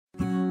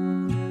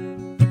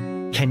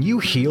Can you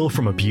heal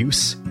from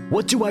abuse?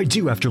 What do I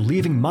do after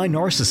leaving my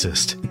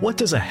narcissist? What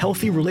does a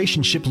healthy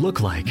relationship look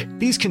like?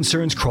 These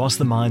concerns cross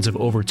the minds of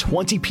over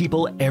 20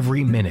 people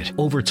every minute,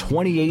 over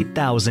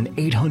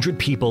 28,800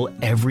 people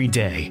every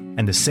day.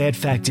 And the sad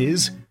fact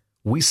is,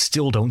 we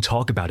still don't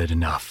talk about it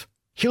enough.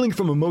 Healing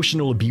from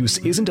emotional abuse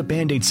isn't a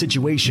band-aid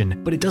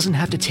situation, but it doesn't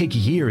have to take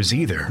years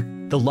either.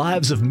 The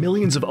lives of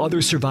millions of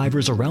other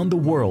survivors around the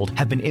world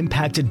have been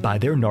impacted by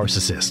their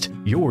narcissist.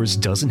 Yours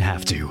doesn't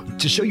have to.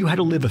 To show you how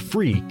to live a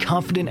free,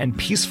 confident, and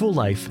peaceful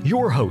life,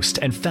 your host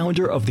and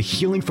founder of the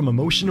Healing from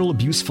Emotional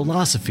Abuse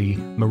philosophy,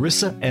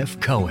 Marissa F.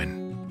 Cohen.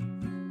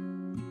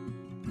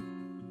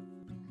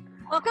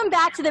 Welcome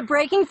back to the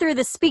Breaking Through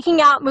the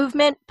Speaking Out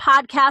Movement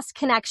podcast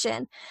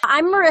connection.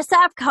 I'm Marissa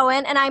F.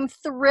 Cohen, and I'm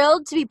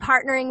thrilled to be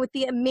partnering with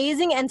the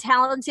amazing and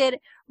talented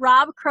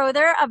Rob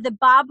Crowther of the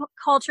Bob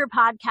Culture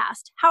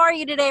podcast. How are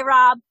you today,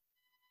 Rob?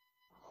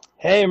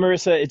 Hey,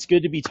 Marissa. It's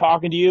good to be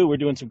talking to you. We're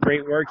doing some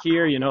great work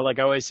here. You know, like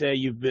I always say,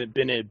 you've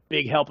been a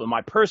big help in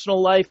my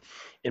personal life,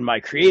 in my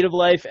creative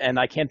life, and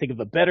I can't think of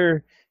a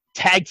better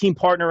tag team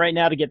partner right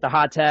now to get the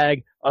hot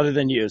tag other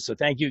than you. So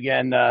thank you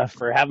again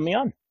for having me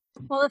on.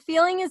 Well, the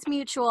feeling is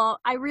mutual.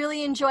 I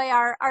really enjoy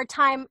our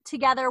time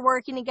together,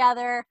 working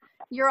together.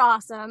 You're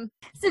awesome.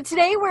 So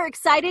today we're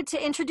excited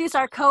to introduce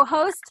our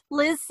co-host,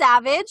 Liz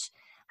Savage.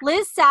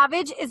 Liz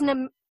Savage is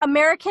an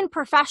American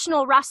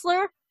professional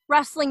wrestler,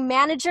 wrestling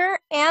manager,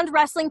 and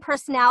wrestling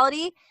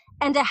personality,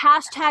 and a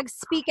hashtag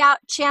Speak Out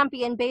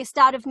champion based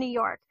out of New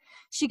York.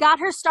 She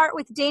got her start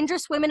with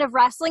Dangerous Women of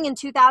Wrestling in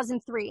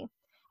 2003.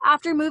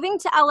 After moving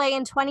to LA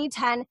in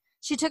 2010,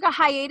 she took a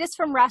hiatus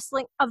from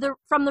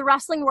the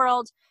wrestling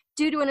world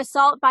due to an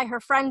assault by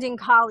her friend and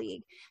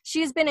colleague.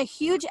 She has been a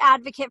huge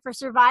advocate for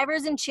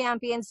survivors and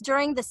champions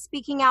during the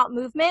Speaking Out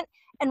movement,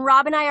 and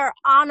Rob and I are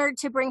honored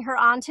to bring her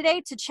on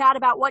today to chat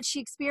about what she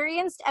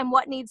experienced and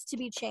what needs to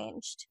be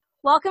changed.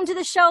 Welcome to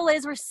the show,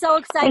 Liz. We're so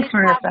excited to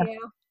have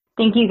you.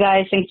 Thank you,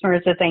 guys. Thanks,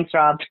 Marissa. Thanks,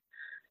 Rob.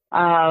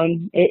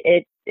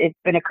 It's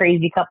been a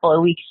crazy couple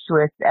of weeks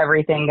with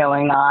everything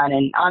going on,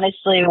 and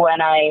honestly,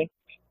 when I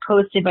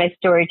posted my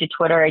story to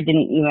Twitter, I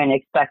didn't even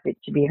expect it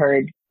to be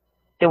heard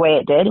the way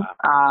it did,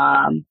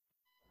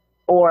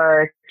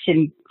 or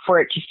for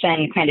it to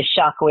send kind of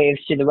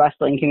shockwaves to the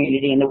wrestling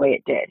community in the way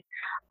it did.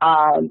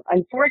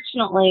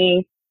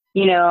 Unfortunately,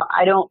 you know,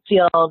 I don't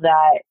feel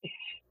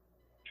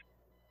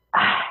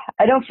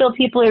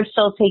people are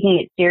still taking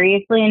it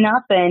seriously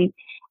enough, and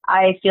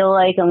I feel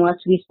like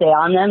unless we stay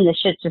on them, this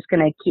shit's just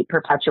going to keep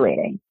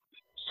perpetuating.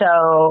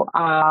 So,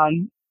 a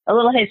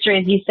little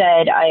history, as you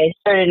said, I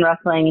started in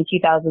wrestling in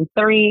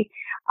 2003.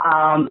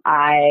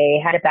 I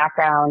had a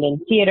background in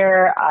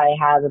theater. I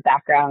have a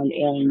background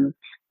in,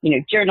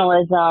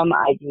 journalism.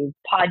 I do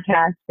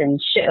podcasts and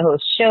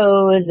host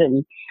shows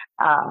and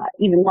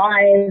even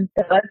live.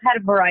 So I've had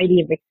a variety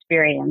of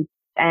experience,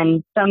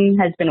 and some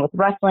has been with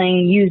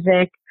wrestling,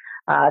 music,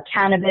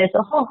 cannabis,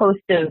 a whole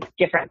host of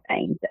different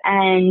things.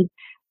 And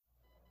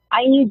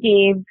I knew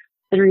Dave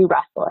through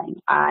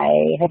wrestling.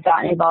 I had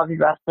gotten involved in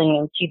wrestling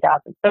in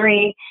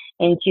 2003.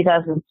 In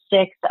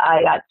 2006,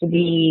 I got to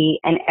be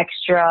an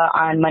extra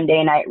on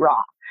Monday Night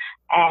Raw.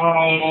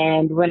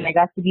 And when I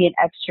got to be an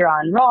extra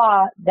on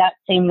Raw, that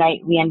same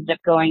night we ended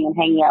up going and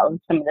hanging out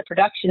with some of the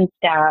production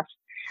staff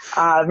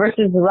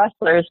versus the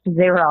wrestlers because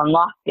they were on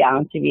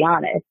lockdown, to be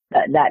honest.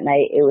 That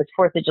night, it was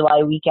 4th of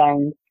July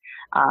weekend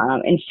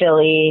in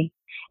Philly.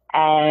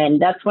 And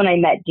that's when I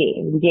met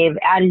Dave. Dave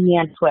added me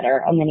on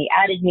Twitter, and then he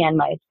added me on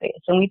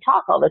MySpace. And we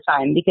talk all the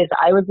time because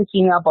I was a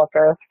female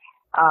booker.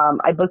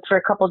 I booked for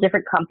a couple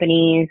different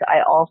companies.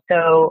 I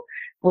also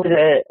was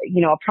a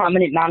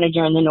prominent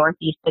manager in the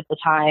Northeast at the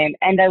time.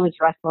 And I was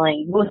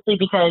wrestling mostly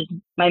because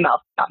my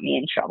mouth got me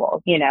in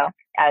trouble,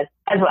 as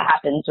what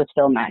happens with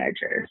film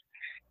managers.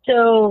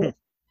 So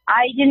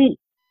I didn't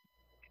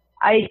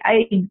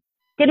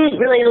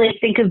really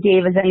think of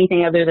Dave as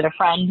anything other than a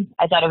friend.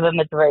 I thought of him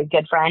as a very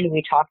good friend.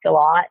 We talked a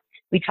lot.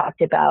 We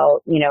talked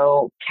about,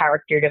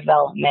 character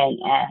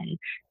development and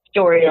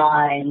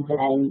storylines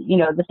and,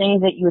 the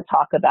things that you would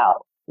talk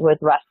about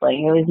with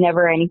wrestling. It was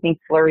never anything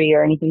flirty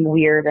or anything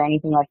weird or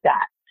anything like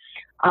that.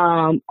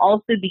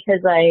 Also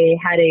because I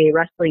had a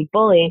wrestling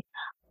bully,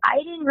 I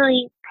didn't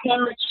really pay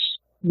much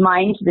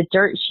mind to the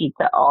dirt sheets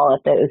at all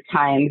at those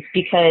times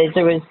because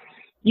there was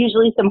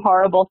usually some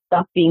horrible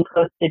stuff being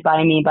posted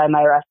by me by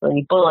my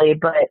wrestling bully.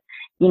 But,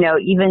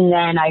 even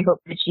then, I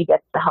hope that she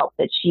gets the help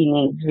that she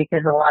needs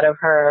because a lot of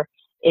her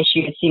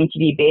issues seem to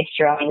be based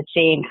around the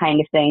same kind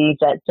of things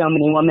that so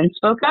many women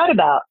spoke out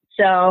about.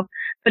 So,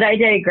 but I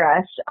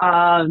digress.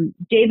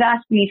 Dave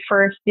asked me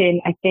first in,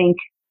 I think,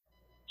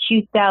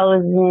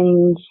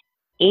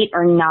 2008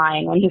 or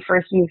 9 when he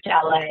first moved to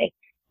LA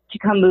to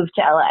come move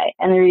to LA.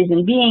 And the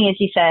reason being is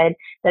he said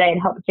that I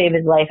had helped save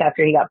his life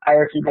after he got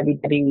fired from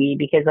WWE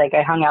because I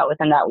hung out with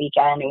him that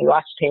weekend and we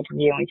watched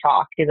pay-per-view and we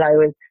talked because I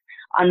was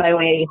on my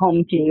way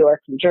home to New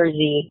York from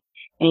Jersey.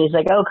 And he was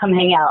like, oh, come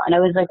hang out. And I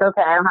was like,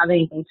 okay, I don't have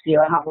anything to do.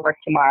 I don't have work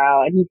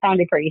tomorrow. And he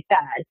sounded pretty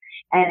sad.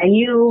 And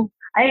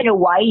I didn't know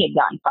why he had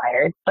gotten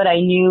fired, but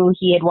I knew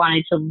he had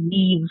wanted to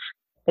leave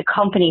the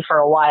company for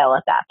a while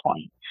at that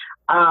point.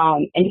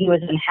 And he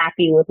wasn't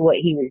happy with what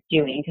he was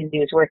doing because he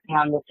was working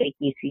on the fake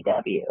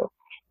ECW.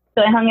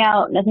 So I hung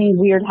out, nothing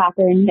weird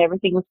happened,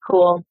 everything was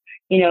cool.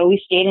 You know,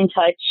 we stayed in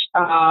touch.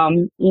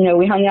 You know,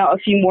 we hung out a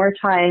few more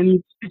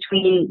times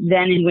between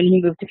then and when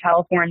he moved to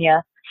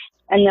California.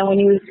 And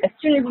then as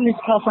soon as he moved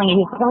to California, he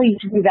was like, oh, you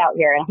should move out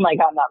here. And I'm like,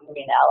 I'm not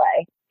moving to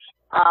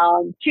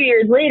LA. 2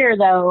 years later,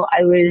 though,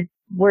 I was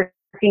working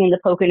in the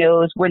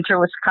Poconos. Winter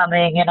was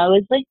coming, and I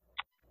was like,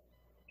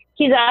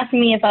 he's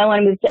asking me if I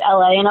want to move to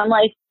LA. And I'm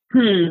like,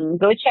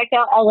 go check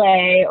out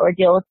LA or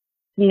deal with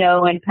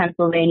snow in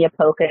Pennsylvania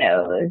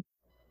Poconos.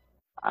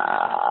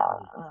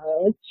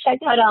 Check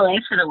out LA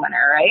for the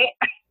winter,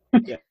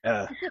 right?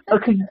 Yeah.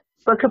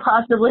 What could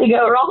possibly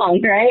go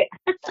wrong, right?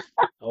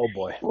 Oh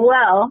boy.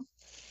 Well,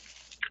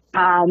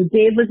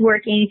 Dave was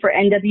working for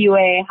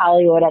NWA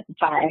Hollywood at the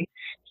time.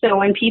 So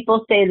when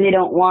people say they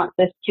don't want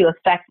this to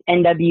affect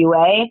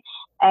NWA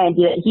and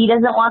he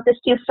doesn't want this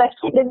to affect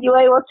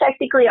NWA, well,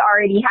 technically it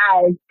already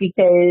has,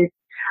 because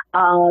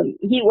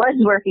he was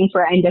working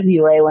for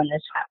NWA when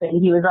this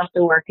happened. He was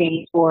also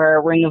working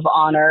for Ring of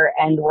Honor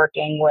and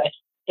working with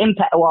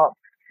Impact, well,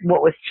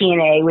 what was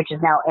TNA, which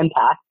is now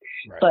Impact,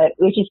 Right. but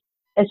which is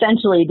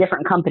essentially a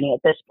different company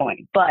at this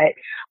point. But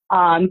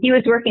he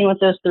was working with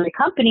those three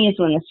companies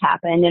when this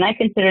happened, and I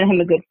considered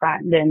him a good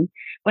friend. And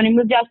when he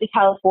moved out to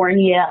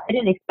California, I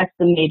didn't expect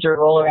a major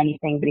role or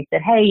anything, but he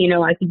said, hey, you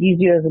know, I could use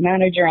you as a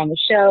manager on the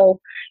show,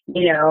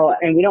 you know,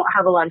 and we don't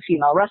have a lot of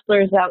female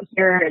wrestlers out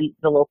here in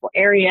the local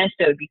area,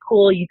 so it'd be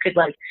cool. You could,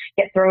 like,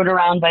 get thrown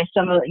around by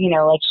some of, you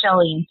know, like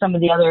Shelly and some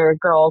of the other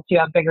girls who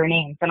have bigger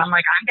names. And I'm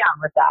like, I'm down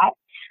with that.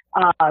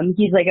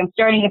 He's like, I'm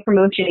starting a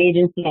promotion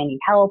agency. I need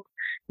help.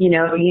 You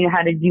know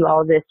how to do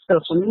all this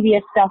social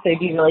media stuff. It'd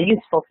be really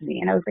useful to me.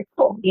 And I was like,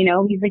 cool. You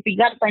know, he's like, but you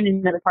got to find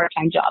another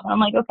part-time job. And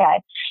I'm like,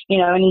 okay. You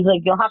know, and he's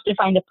like, you'll have to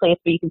find a place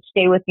where you can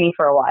stay with me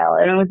for a while.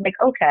 And I was like,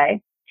 okay.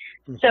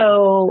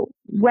 So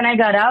when I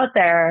got out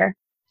there,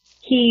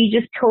 he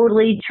just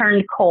totally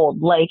turned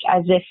cold, like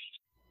as if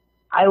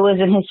I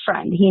wasn't his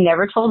friend. He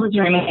never told his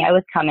roommate I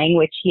was coming,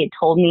 which he had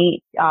told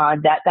me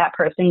that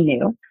person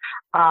knew.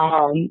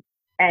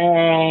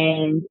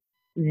 And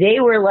they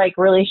were like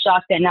really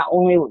shocked that not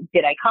only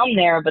did I come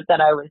there, but that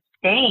I was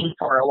staying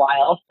for a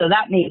while. So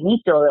that made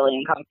me feel really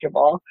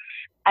uncomfortable.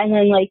 And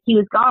then, like, he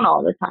was gone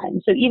all the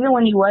time. So even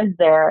when he was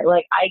there,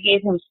 like, I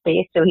gave him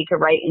space so he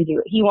could write and do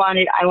what he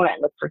wanted. I went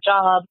and looked for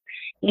jobs,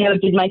 you know,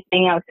 did my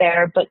thing out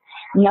there, but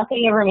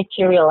nothing ever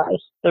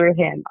materialized through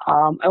him.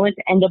 I went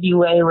to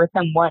NWA with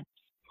him once,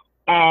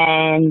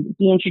 and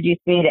he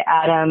introduced me to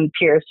Adam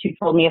Pierce, who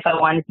told me if I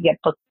wanted to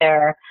get booked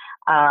there,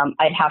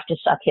 I'd have to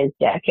suck his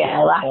dick. And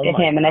I laughed at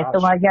him, and I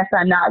said, well, I guess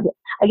I'm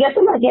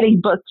not getting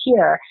booked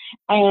here.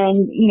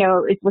 And, you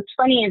know, what's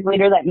funny is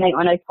later that night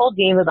when I told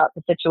Dave about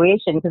the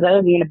situation, because I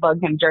was going to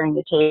bug him during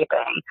the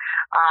taping,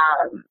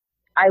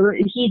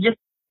 he just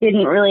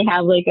didn't really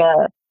have like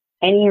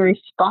any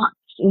response.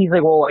 And he's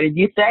like, well, what did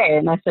you say?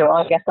 And I said, well,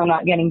 I guess I'm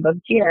not getting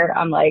booked here.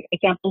 I'm like, I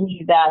can't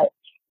believe that.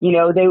 You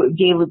know,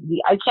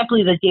 I can't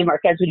believe that Dave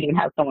Marquez would even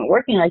have someone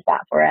working like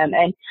that for him.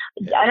 And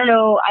I don't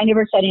know, I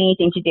never said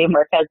anything to Dave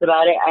Marquez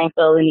about it. I didn't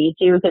feel the need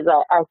to, because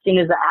as soon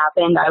as it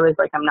happened, I was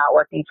like, I'm not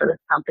working for this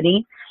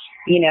company,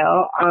 you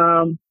know.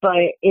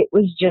 But it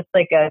was just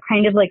like a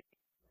kind of like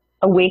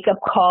a wake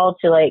up call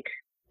to, like,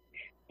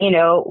 you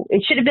know,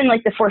 it should have been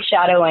like the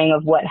foreshadowing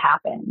of what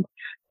happened,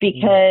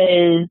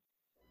 because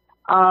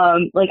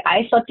like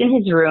I slept in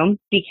his room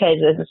because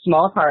it was a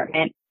small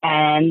apartment,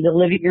 and the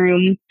living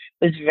room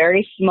was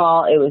very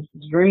small. It was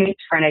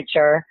roommate's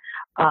furniture.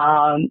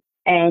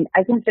 And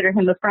I consider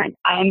him a friend.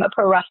 I'm a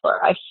pro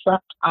wrestler. I've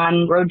slept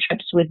on road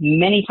trips with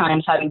many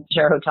times, having to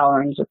share hotel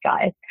rooms with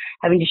guys,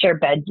 having to share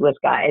beds with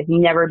guys,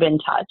 never been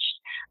touched.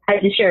 I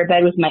had to share a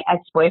bed with my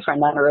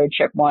ex-boyfriend on a road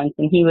trip once,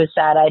 and he was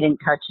sad I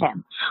didn't touch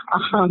him.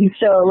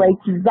 So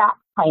like that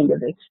kind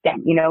of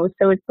extent, you know?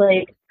 So it's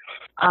like,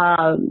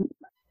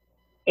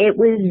 it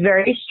was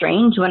very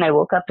strange when I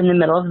woke up in the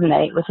middle of the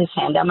night with his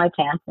hand down my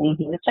pants and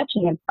he was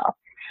touching himself.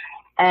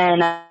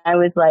 And I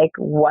was like,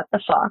 what the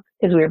fuck?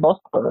 Because we were both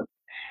close.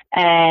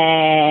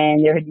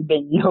 And there had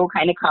been no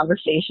kind of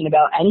conversation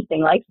about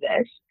anything like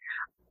this.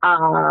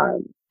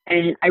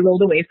 And I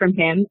rolled away from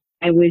him.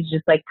 I was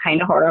just like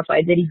kind of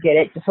horrified that he did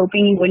it, just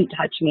hoping he wouldn't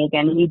touch me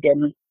again, and he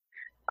didn't.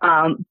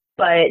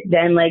 But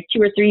then like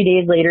 2 or 3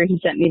 days later, he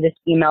sent me this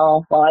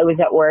email while I was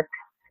at work.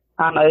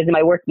 I was in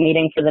my work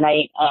meeting for the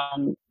night,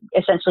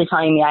 essentially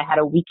telling me I had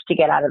a week to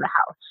get out of the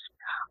house.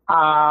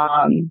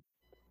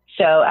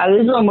 So I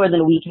was a little more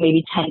than a week,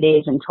 maybe 10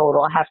 days in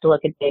total. I have to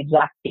look at the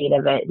exact date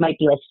of it. It might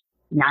be like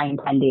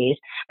 9-10 days,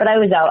 but I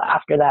was out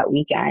after that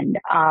weekend.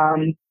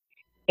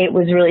 It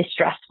was really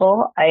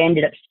stressful. I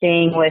ended up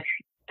staying with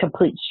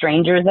complete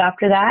strangers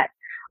after that.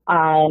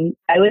 I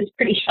was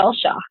pretty shell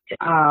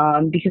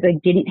shocked, because I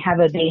didn't have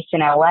a base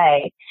in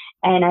LA,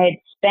 and I had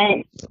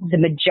spent the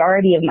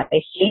majority of my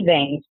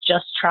savings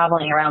just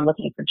traveling around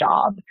looking for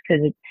jobs,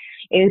 because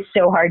it was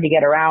so hard to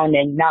get around,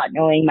 and not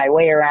knowing my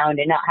way around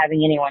and not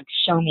having anyone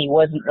to show me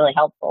wasn't really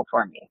helpful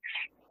for me.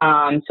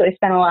 So I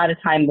spent a lot of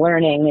time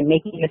learning and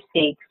making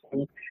mistakes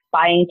and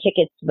buying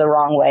tickets the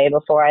wrong way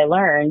before I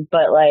learned.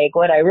 But like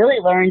what I really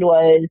learned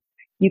was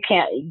you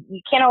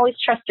can't always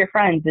trust your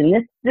friends. And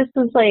this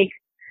was like,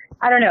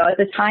 I don't know, at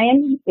the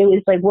time it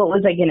was like, what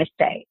was I going to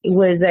say? It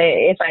was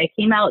if I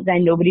came out,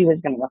 then nobody was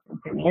going to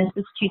listen to me. And this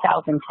was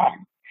 2010,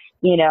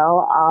 you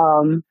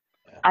know.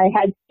 I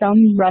had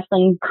some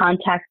wrestling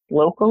contacts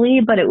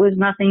locally, but it was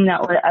nothing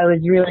that I was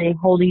really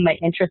holding my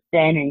interest in.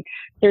 And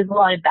there's a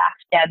lot of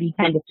backstabby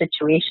kind of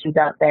situations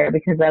out there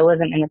because I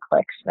wasn't in the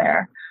cliques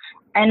there.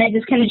 And I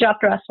just kind of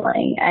dropped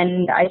wrestling.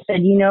 And I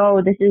said, you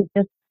know, this is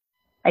just,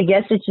 I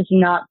guess it's just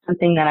not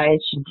something that I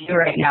should do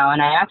right now.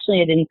 And I actually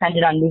had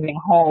intended on moving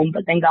home,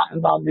 but then got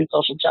involved in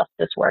social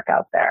justice work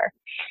out there.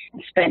 I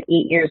spent 8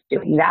 years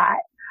doing that.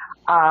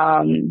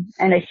 And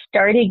I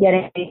started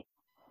getting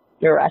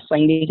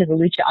wrestling because of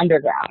Lucha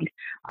Underground.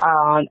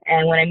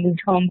 And when I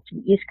moved home to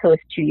the East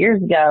Coast 2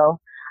 years ago,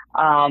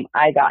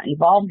 I got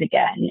involved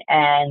again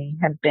and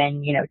have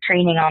been, you know,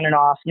 training on and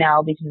off.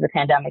 Now because of the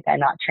pandemic, I'm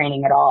not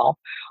training at all.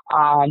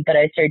 But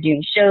I started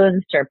doing shows,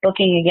 started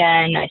booking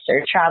again. I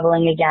started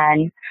traveling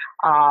again,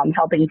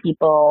 helping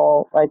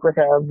people like with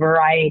a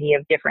variety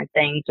of different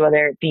things,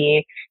 whether it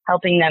be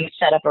helping them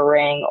set up a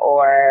ring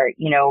or,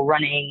 you know,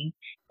 running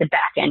the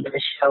back end of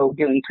the show,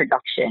 doing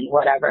production,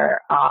 whatever.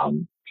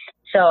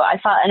 So I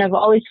thought, and I've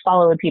always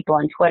followed people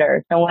on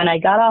Twitter. So when I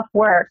got off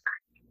work,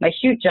 my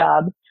shoot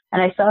job,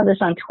 and I saw this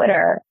on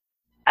Twitter,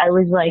 I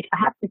was like, I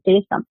have to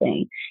say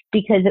something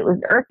because it was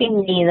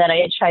irking me that I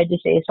had tried to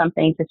say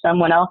something to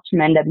someone else from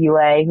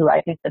NWA who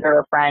I consider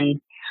a friend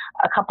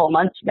a couple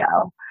months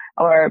ago,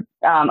 or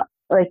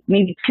like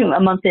maybe a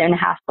month and a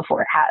half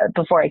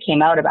before I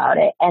came out about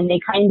it, and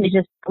they kind of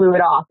just blew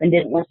it off and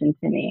didn't listen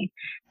to me.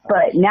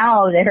 But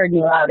now they heard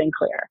me loud and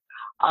clear.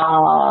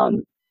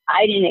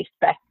 I didn't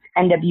expect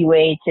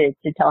NWA to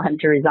tell him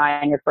to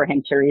resign or for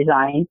him to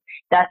resign.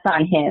 That's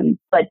on him.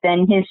 But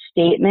then his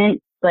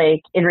statement,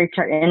 like in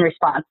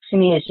response to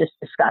me, is just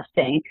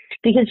disgusting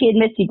because he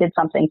admits he did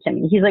something to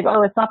me. He's like,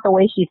 "Oh, it's not the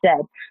way she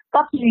said.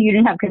 Fuck you. You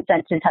didn't have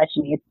consent to touch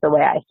me. It's the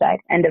way I said."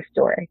 End of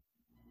story.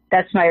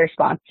 That's my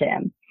response to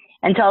him.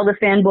 And to all the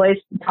fanboys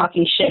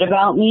talking shit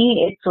about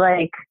me, it's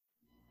like,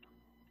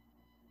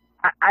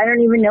 I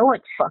don't even know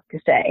what the fuck to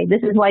say.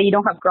 This is why you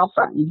don't have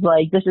girlfriends.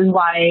 Like, this is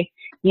why,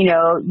 you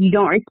know, you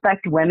don't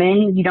respect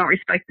women. You don't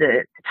respect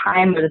the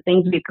time or the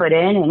things we put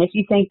in. And if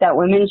you think that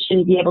women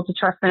shouldn't be able to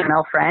trust their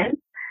male friends,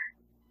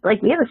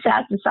 like, we have a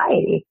sad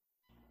society.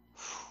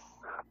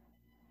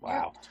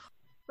 Wow.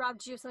 Rob,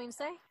 do you have something to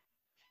say?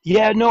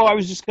 Yeah, no, I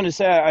was just going to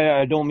say,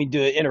 I don't mean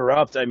to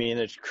interrupt. I mean,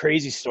 it's a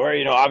crazy story.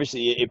 You know,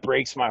 obviously it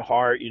breaks my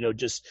heart, you know,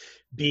 just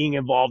being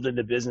involved in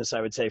the business, I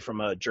would say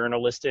from a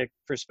journalistic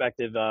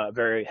perspective,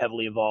 very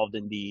heavily involved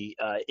in the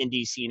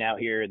indie scene out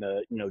here in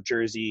the, you know,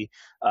 Jersey,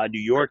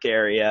 New York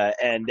area.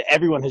 And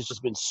everyone has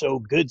just been so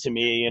good to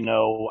me. You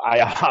know, I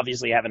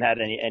obviously haven't had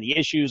any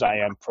issues. I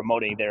am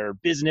promoting their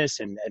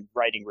business and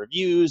writing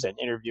reviews and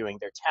interviewing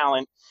their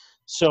talent.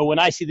 So when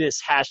I see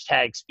this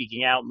hashtag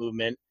speaking out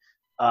movement,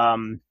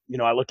 you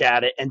know, I look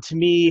at it, and to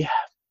me,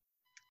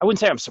 I wouldn't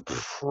say I'm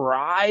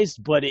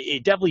surprised, but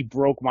it definitely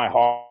broke my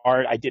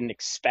heart. I didn't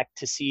expect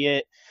to see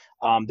it.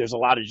 There's a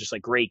lot of just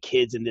like great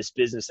kids in this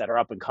business that are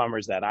up and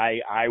comers that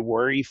I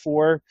worry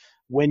for.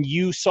 When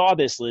you saw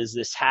this, Liz,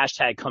 this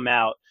hashtag come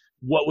out,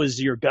 what was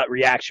your gut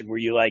reaction? Were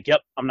you like, yep,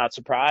 I'm not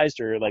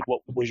surprised, or like,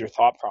 what was your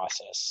thought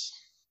process?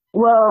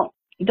 Well,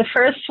 the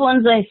first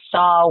ones I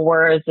saw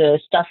were the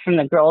stuff from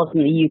the girls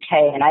in the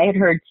UK, and I had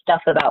heard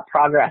stuff about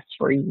Progress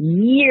for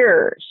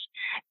years.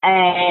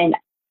 And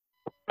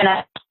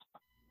I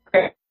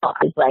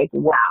was like,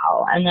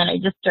 wow. And then I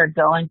just started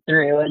going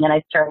through, and then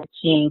I started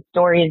seeing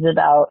stories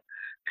about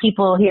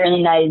people here in the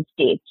United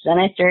States. And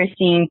I started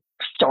seeing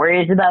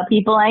stories about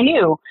people I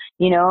knew,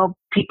 you know,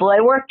 people I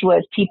worked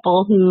with,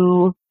 people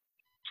who,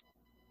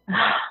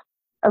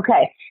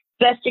 okay.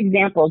 Best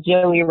example,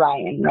 Joey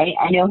Ryan, right?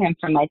 I know him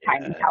from my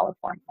time in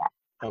California.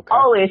 Okay.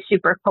 Always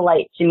super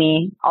polite to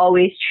me,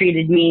 always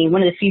treated me,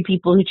 one of the few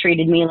people who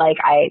treated me like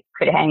I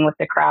could hang with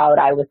the crowd.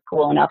 I was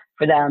cool enough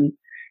for them,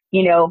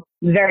 you know,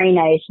 very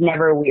nice,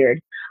 never weird.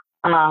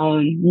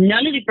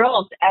 None of the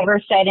girls ever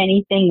said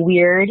anything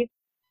weird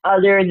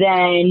other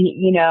than,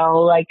 you know,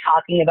 like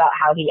talking about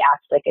how he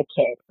acts like a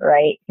kid,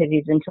 right? Because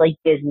he's into like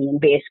Disney and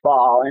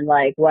baseball and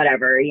like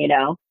whatever, you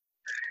know.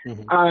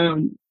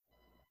 Mm-hmm.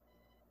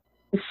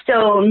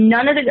 So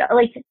none of the,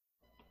 like,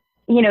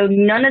 you know,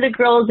 none of the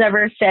girls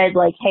ever said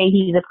like, hey,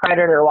 he's a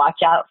predator,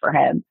 watch out for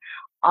him.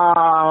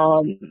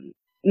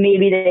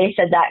 Maybe they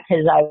said that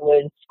because I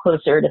was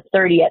closer to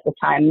 30 at the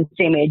time,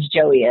 same age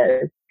Joey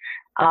is.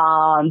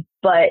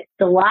 But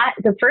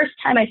the first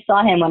time I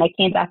saw him when I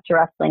came back to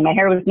wrestling, my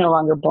hair was no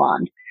longer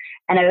blonde.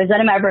 And I was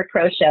at a Maverick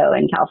Pro show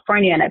in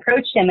California, and I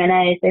approached him and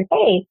I said,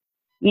 hey,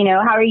 you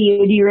know, how are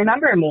you? Do you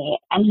remember me?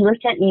 And he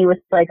looked at me with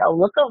like a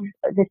look of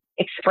this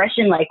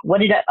expression, like, what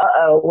did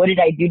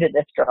I do to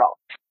this girl?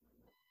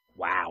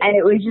 Wow. And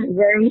it was just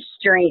very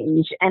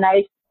strange. And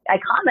I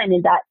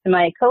commented that to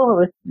my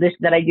co-host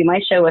that I do my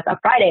show with on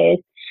Fridays.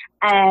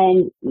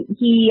 And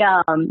he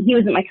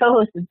wasn't my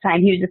co-host at the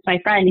time. He was just my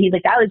friend. He's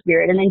like, that was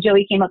weird. And then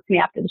Joey came up to me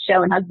after the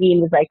show and hugged me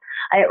and was like,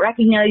 I didn't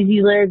recognize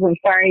you, Liz. I'm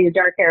sorry, your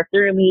dark hair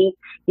threw me.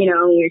 You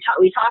know,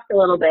 we talked a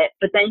little bit,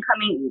 but then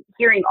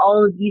hearing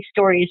all of these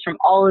stories from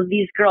all of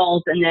these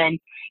girls, and then,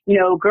 you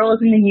know, girls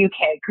in the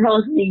UK,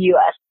 girls in the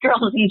US,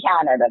 girls in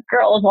Canada,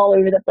 girls all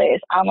over the place.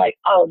 I'm like,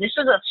 oh, this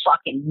was a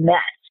fucking mess.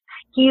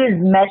 He was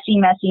messy,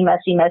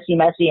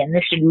 and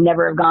this should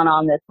never have gone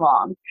on this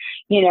long,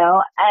 you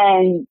know?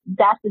 And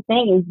that's the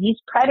thing, is these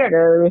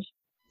predators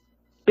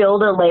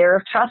build a layer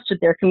of trust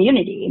with their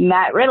community.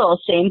 Matt Riddle,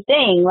 same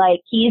thing.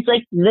 Like, he's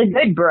like the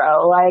good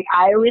bro. Like,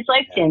 I always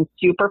liked him.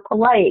 Super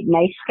polite,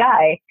 nice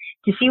guy.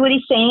 To see what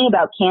he's saying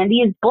about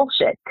Kandi is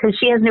bullshit, because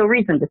she has no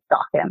reason to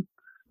stalk him.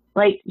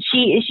 Like,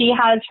 she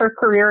has her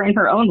career in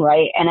her own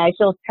right, and I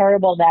feel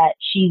terrible that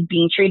she's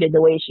being treated the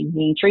way she's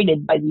being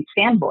treated by these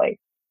fanboys.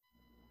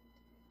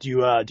 Do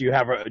you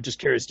have just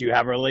curious, do you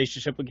have a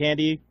relationship with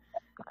Kandi?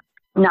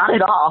 Not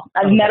at all.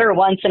 I've met her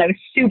once, and I was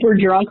super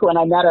drunk when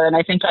I met her, and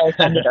I think I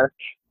offended her.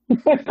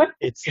 But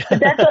that's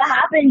what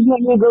happens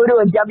when you go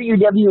to a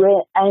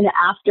WWN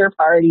after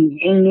party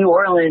in New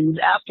Orleans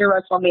after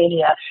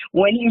WrestleMania,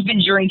 when you've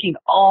been drinking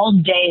all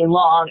day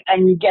long,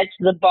 and you get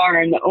to the bar,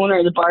 and the owner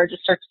of the bar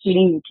just starts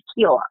feeding you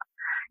tequila.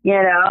 You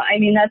know, I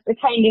mean, that's the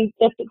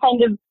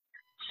kind of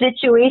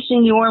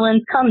situation New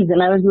Orleans comes.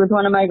 And I was with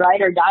one of my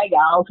ride or die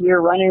gals. We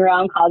were running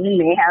around causing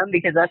mayhem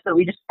because that's what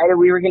we decided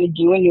we were going to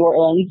do in New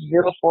Orleans the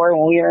year before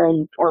when we were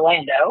in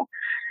Orlando.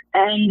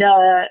 And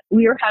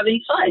we were having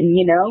fun,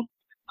 you know,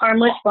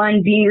 harmless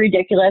fun, being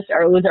ridiculous.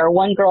 It was our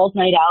one girls'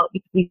 night out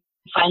because we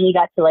finally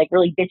got to like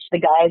really ditch the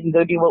guys and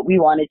go do what we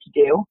wanted to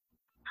do.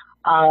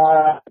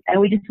 And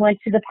we just went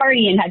to the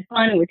party and had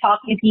fun, and we were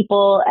talking to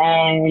people,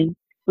 and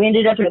we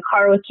ended up in a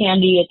car with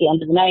Kandi at the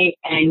end of the night,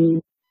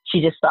 and she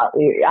just thought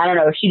I don't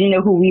know, she didn't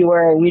know who we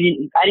were.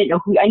 I didn't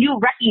know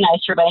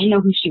recognized her, but I didn't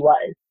know who she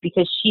was,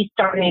 because she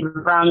started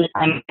around the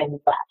time I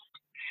left.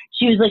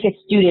 She was like a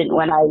student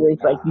when I was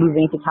like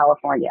moving to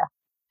California.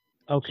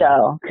 Okay.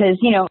 So, cause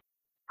you know,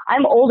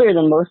 I'm older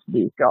than most of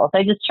these girls.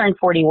 I just turned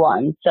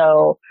 41.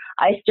 So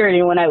I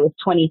started when I was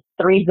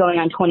 23 going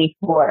on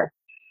 24,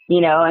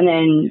 you know, and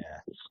then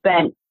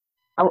spent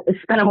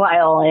a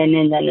while in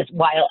and then a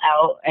while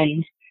out,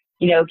 and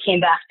you know, came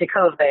back to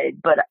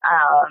COVID. But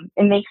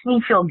it makes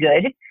me feel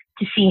good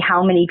to see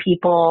how many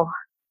people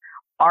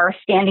are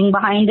standing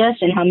behind us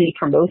and how many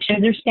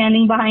promotions are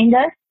standing behind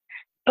us.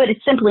 But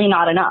it's simply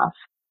not enough.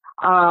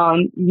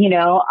 You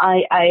know,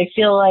 I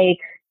feel like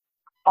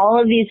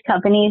all of these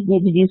companies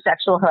need to do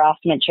sexual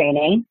harassment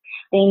training.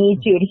 They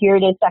need to adhere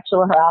to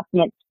sexual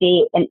harassment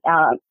state and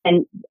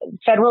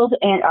federal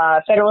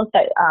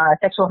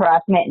sexual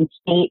harassment and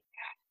state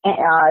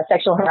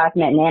sexual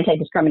harassment and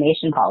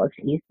anti-discrimination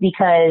policies,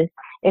 because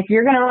if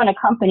you're going to run a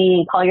company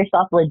and call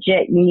yourself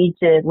legit, you need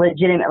to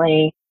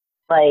legitimately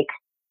like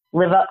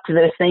live up to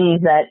those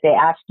things that they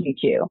ask you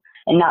to,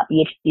 and not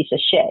be a piece of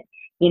shit.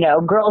 You know,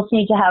 girls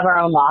need to have our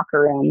own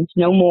locker rooms.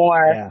 No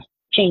more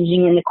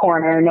changing in the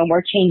corner. No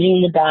more changing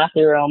in the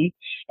bathroom.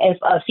 If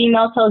a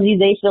female tells you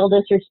they feel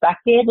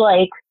disrespected,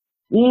 like,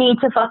 you need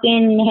to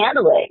fucking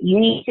handle it. You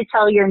need to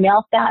tell your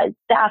male staff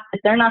that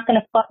they're not going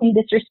to fucking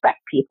disrespect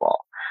people.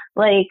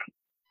 Like,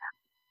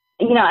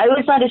 you know, I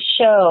was at a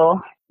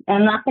show, and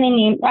I'm not going to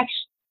name,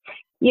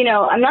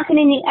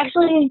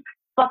 actually,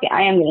 fuck it,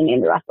 I am going to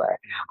name the wrestler.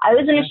 I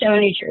was in a show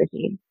in New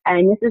Jersey,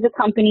 and this is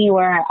a company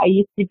where I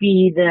used to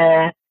be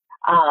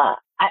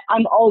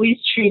I'm always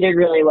treated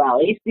really well.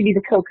 I used to be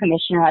the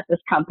co-commissioner at this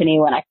company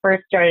when I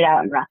first started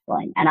out in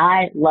wrestling, and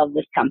I love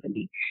this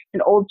company. It's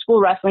an old school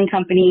wrestling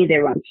company. They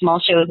run small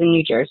shows in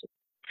New Jersey.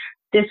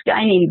 This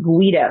guy named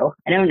Guido,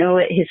 I don't know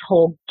what his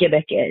whole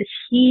gimmick is.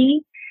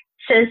 He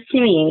says to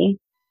me,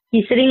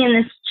 he's sitting in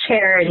this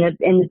chair in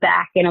the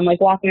back, and I'm like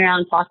walking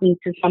around talking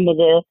to some of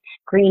the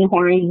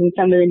greenhorns and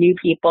some of the new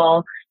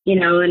people, you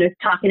know, and I was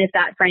talking to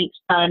Fat Frank's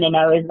son, and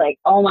I was like,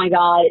 oh my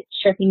God, it's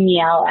tripping me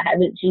out. I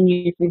haven't seen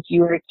you since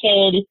you were a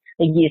kid.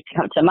 Like, you used to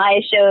come to my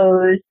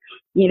shows,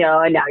 you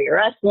know, and now you're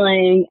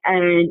wrestling.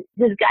 And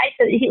this guy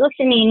said, he looks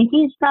at me, and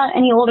he's not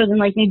any older than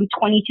like maybe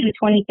 22,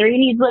 23.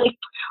 And he's like,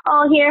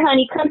 oh, here,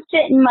 honey, come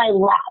sit in my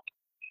lap.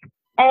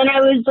 And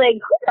I was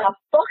like, who the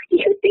fuck do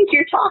you think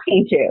you're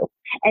talking to?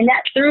 And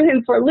that threw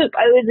him for a loop.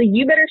 I was like,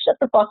 you better shut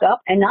the fuck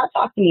up and not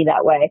talk to me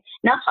that way.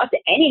 Not talk to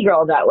any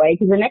girl that way,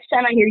 because the next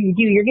time I hear you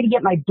do, you're going to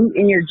get my boot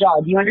in your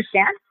jaw. Do you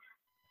understand?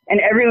 And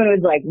everyone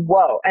was like,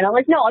 whoa. And I'm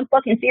like, no, I'm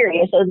fucking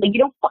serious. I was like, you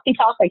don't fucking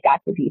talk like that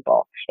to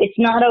people. It's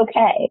not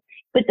okay.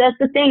 But that's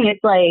the thing.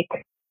 It's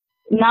like,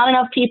 not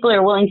enough people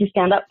are willing to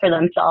stand up for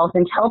themselves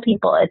and tell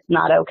people it's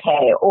not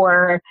okay.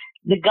 Or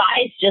the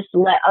guys just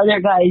let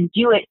other guys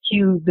do it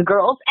to the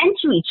girls and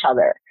to each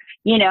other,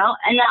 you know?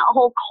 And that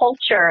whole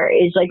culture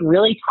is like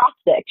really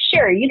toxic.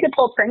 Sure, you could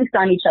pull pranks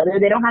on each other.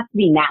 They don't have to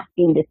be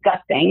nasty and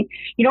disgusting.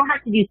 You don't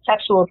have to do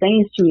sexual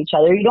things to each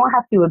other. You don't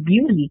have to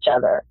abuse each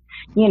other.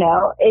 You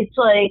know, it's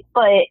like,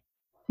 but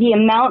the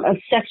amount of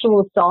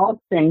sexual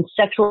assaults and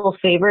sexual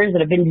favors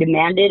that have been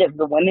demanded of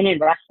the women in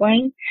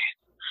wrestling,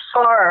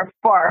 far,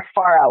 far,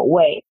 far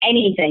outweigh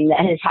anything that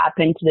has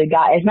happened to the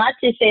guys. Not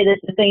to say that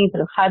the things that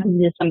have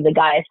happened to some of the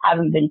guys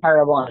haven't been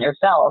terrible in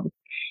themselves.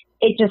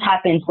 It just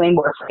happens way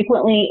more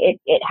frequently.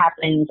 It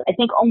happens. I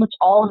think almost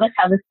all of us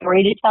have a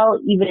story to tell,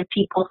 even if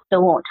people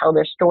still won't tell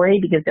their story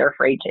because they're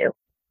afraid to.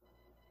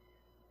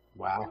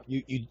 Wow,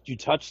 you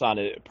touched on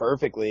it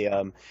perfectly.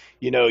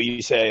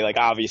 You say like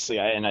obviously,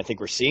 and I think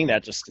we're seeing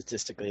that just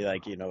statistically.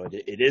 Like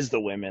it is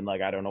the women.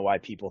 Like I don't know why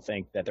people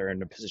think that they're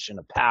in a position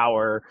of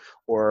power,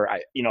 or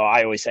I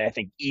always say I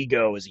think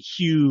ego is a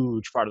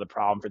huge part of the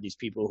problem for these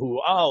people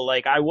who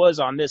like I was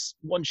on this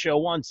one show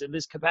once in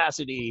this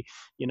capacity.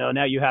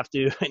 Now you have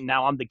to.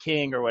 Now I'm the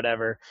king or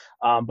whatever.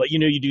 But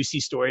you do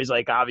see stories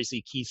like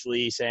obviously Keith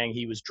Lee saying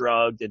he was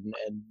drugged and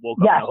woke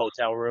up in a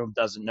hotel room,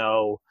 doesn't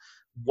know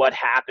what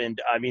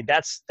happened. I mean,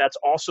 that's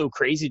also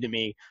crazy to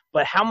me.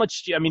 But how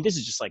much? This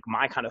is just like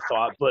my kind of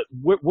thought. But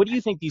what do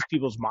you think these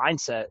people's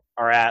mindset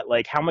are at?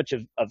 Like, how much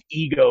of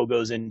ego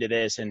goes into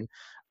this, and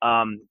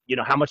how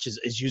much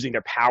is using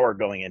their power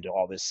going into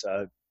all this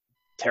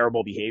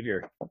terrible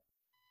behavior?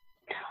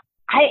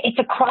 It's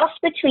a cross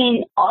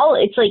between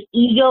it's like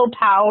ego,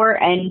 power,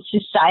 and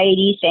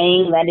society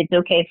saying that it's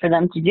okay for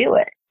them to do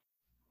it.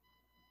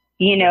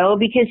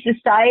 Because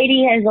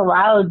society has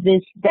allowed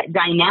this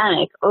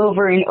dynamic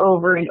over and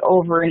over and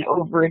over and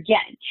over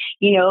again.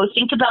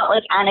 Think about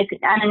like Anna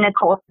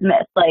Nicole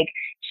Smith. Like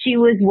she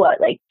was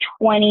like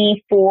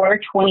 24,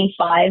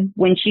 25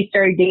 when she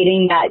started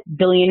dating that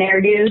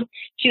billionaire dude.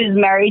 She was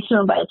married to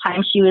him by the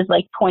time she was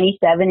like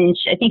 27, and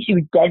I think she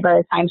was dead by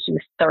the time she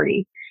was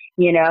 30.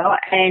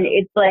 And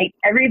it's like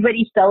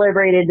everybody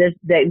celebrated this.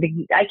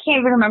 I can't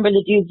even remember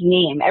the dude's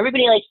name.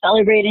 Everybody like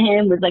celebrated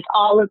him, was like,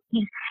 oh, look,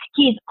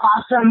 he's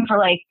awesome for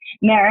like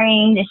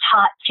marrying this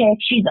hot chick.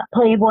 She's a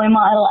Playboy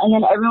model. And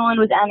then everyone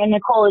with Anna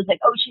Nicole is like,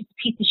 oh, she's a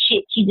piece of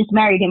shit. She just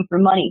married him for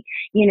money,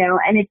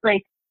 and it's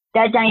like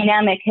that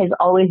dynamic has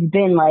always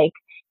been like,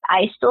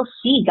 I still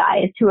see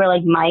guys who are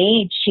like my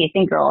age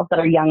chasing girls that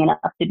are young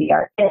enough to be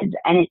our kids,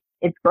 and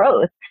it's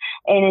growth.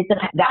 And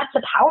that's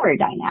a power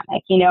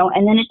dynamic,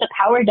 and then it's a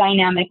power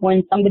dynamic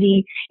when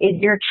somebody is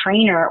your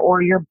trainer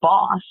or your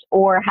boss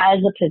or has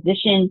a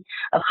position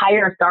of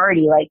higher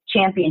authority like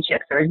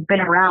championships or has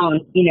been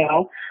around,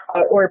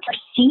 or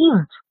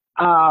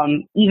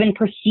even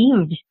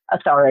perceived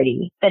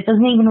authority that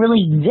doesn't even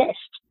really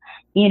exist,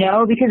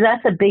 because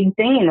that's a big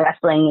thing in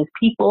wrestling is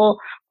people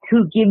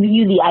who give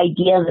you the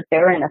idea that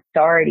they're an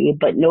authority,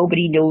 but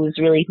nobody knows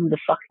really who the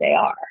fuck they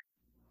are.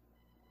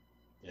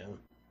 Yeah.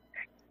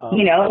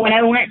 When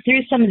I went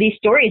through some of these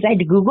stories, I had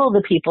to Google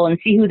the people and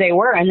see who they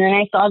were. And then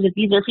I saw that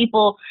these are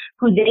people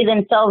who they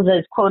themselves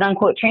as quote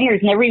unquote trainers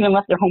never even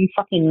left their home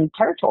fucking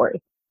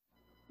territory.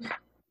 Yeah.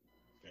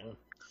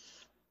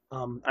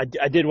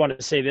 I did want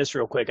to say this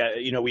real quick.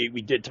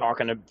 We did talk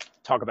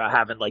about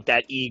having like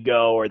that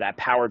ego or that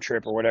power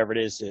trip or whatever it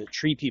is to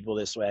treat people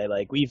this way.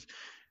 Like we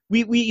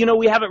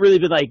haven't really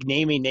been like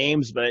naming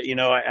names, but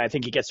I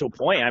think it gets to a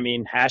point.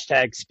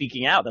 Hashtag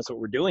speaking out. That's what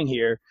we're doing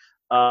here.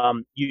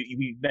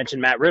 You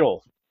mentioned Matt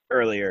Riddle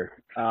earlier.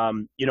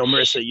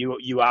 Marissa,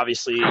 you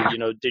obviously,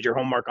 did your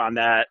homework on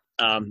that.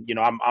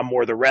 I'm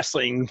more the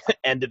wrestling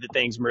end of the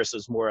things.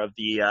 Marissa's more of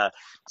the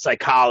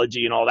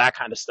psychology and all that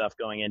kind of stuff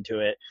going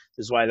into it.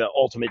 This is why the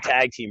ultimate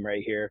tag team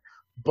right here.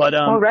 But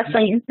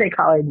wrestling is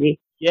psychology.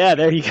 Yeah,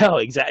 there you go.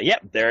 Exactly.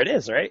 Yep, there it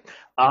is, right?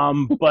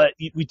 But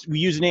we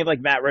use a name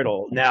like Matt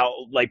Riddle. Now,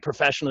 like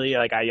professionally,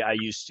 like I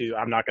used to,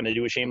 I'm not going to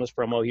do a shameless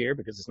promo here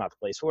because it's not the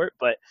place for it,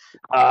 but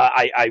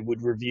I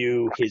would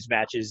review his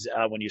matches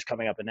when he was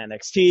coming up in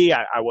NXT.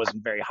 I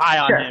wasn't very high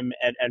on him,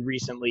 and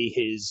recently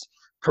his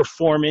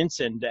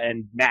performance and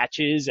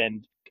matches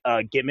and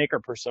gimmick or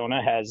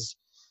persona has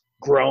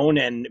grown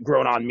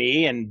on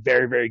me, and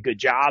very, very good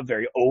job,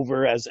 very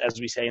over, as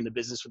we say in the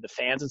business with the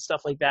fans and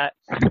stuff like that.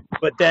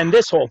 But then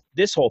this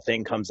whole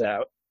thing comes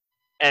out,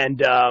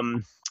 and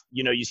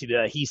you see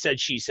the he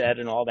said, she said,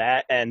 and all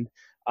that. And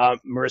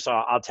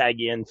Marissa, I'll tag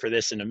you in for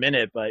this in a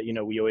minute, but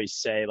we always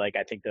say, like,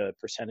 I think the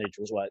percentage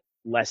was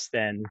less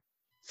than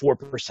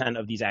 4%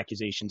 of these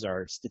accusations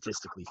are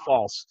statistically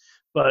false.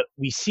 But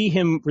we see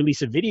him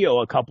release a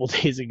video a couple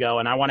days ago,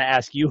 and I want to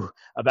ask you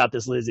about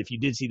this, Liz, if you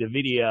did see the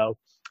video,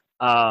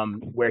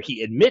 where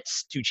he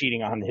admits to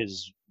cheating on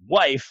his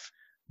wife,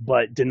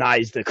 but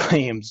denies the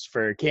claims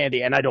for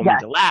Candy. And I don't mean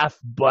to laugh,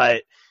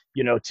 but,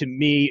 to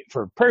me,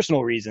 for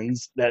personal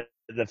reasons, that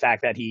the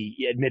fact that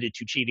he admitted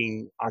to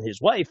cheating on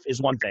his wife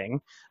is one thing.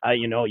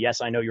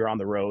 Yes, I know you're on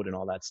the road and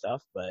all that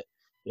stuff, but,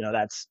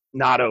 that's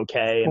not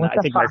okay. And I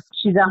think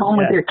she's at home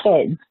with your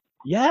kids.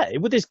 Yeah,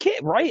 with his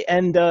kid, right?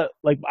 And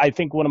I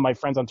think one of my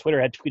friends on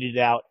Twitter had tweeted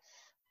out,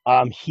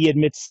 he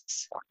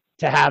admits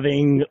to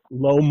having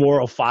low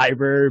moral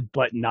fiber,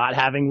 but not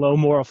having low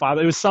moral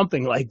fiber. It was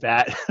something like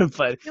that.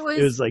 But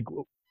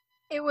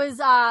it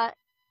was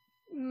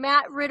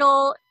Matt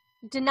Riddle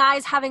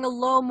denies having a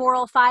low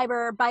moral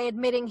fiber by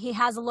admitting he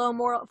has a low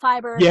moral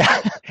fiber.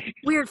 Yeah.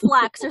 Weird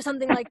flex or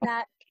something like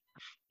that.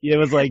 Yeah, it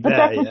was like but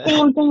that. That's the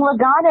same thing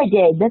Legata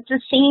did. That's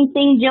the same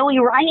thing Joey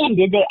Ryan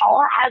did. They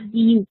all have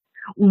these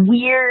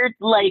weird,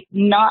 like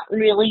not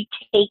really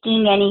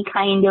taking any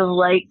kind of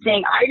like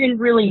saying, I didn't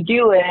really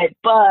do it,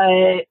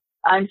 but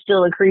I'm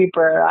still a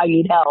creeper. I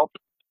need help.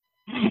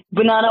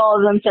 But not all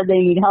of them said they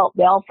need help.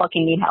 They all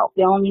fucking need help.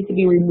 They all need to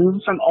be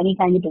removed from any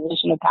kind of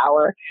position of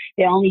power.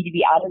 They all need to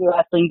be out of the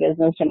wrestling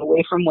business and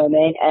away from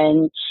women.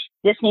 And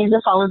this needs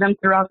to follow them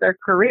throughout their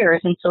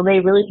careers until they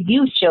really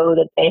do show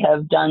that they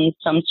have done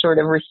some sort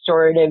of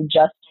restorative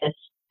justice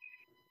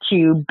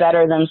to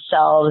better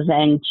themselves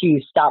and to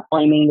stop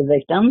blaming the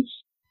victims.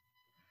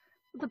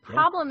 The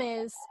problem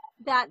is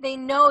that they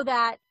know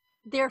that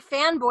their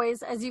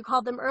fanboys, as you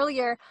called them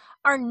earlier,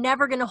 are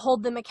never going to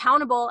hold them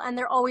accountable, and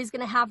they're always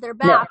going to have their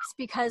backs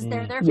because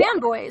they're their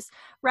fanboys,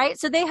 right?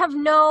 So they have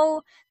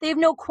no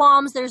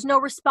qualms. There's no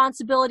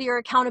responsibility or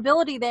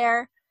accountability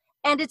there.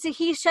 And it's a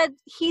he said,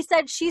 she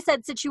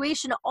said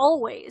situation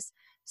always.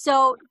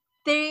 So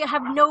they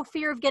have no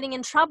fear of getting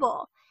in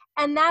trouble.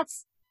 And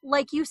that's,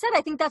 like you said,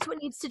 I think that's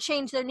what needs to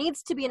change. There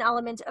needs to be an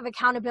element of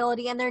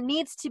accountability, and there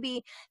needs to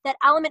be that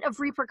element of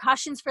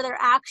repercussions for their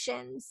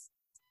actions,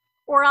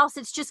 or else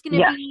it's just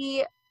going to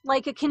be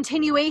like a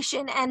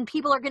continuation, and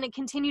people are going to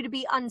continue to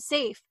be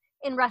unsafe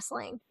in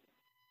wrestling.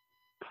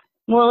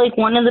 Well, like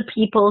one of the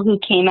people who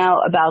came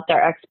out about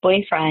their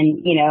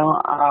ex-boyfriend,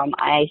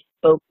 I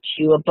spoke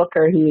to a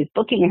booker who was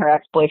booking her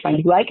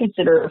ex-boyfriend, who I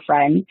consider a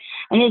friend,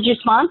 and his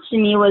response to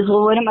me was,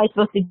 well, what am I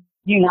supposed to do,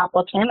 not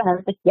book him? And I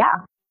was like, yeah,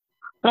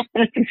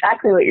 that's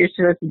exactly what you're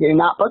supposed to do,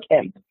 not book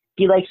him.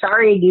 Be like,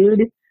 sorry,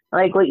 dude,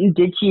 like what you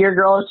did to your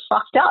girl is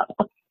fucked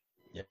up.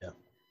 Yeah.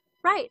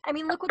 Right. I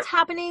mean, look what's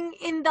happening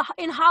in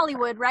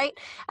Hollywood, right?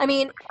 I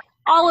mean,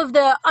 all of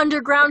the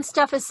underground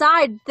stuff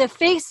aside, the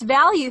face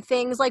value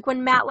things, like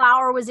when Matt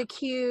Lauer was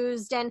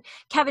accused and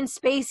Kevin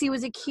Spacey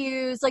was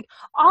accused, like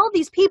all of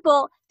these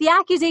people, the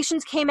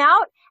accusations came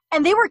out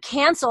and they were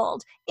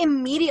canceled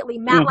immediately.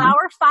 Matt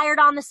Lauer fired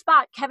on the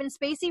spot. Kevin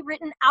Spacey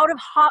written out of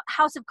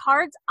House of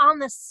Cards on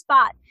the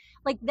spot.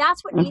 Like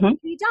that's what needs to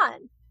be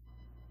done.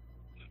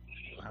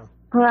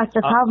 Well, that's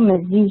the problem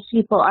is these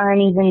people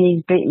aren't even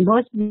these big,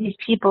 most of these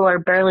people are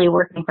barely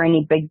working for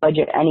any big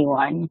budget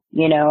anyone,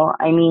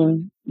 I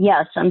mean,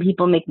 yeah, some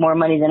people make more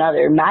money than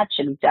others. Matt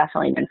should have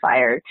definitely been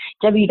fired.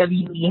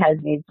 WWE has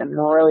made some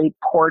really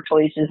poor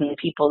choices in the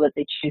people that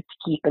they choose to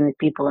keep and the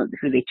people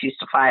who they choose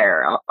to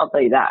fire. I'll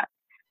tell you that.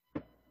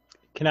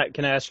 Can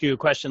I ask you a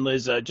question,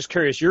 Liz? Just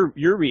curious, your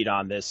read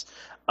on this.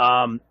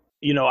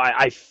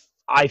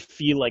 I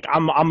feel like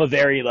I'm a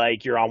very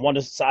like you're on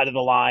one side of the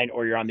line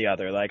or you're on the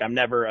other. Like I'm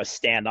never a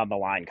stand on the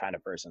line kind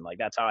of person. Like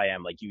that's how I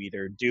am. Like you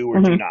either do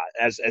or do not,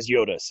 as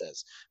Yoda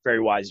says.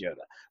 Very wise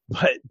Yoda.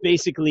 But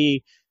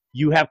basically,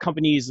 you have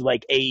companies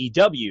like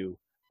AEW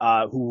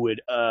who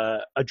would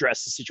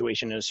address the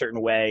situation in a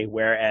certain way,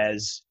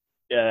 whereas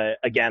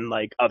again,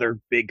 like other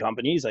big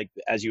companies, like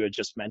as you had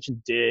just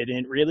mentioned,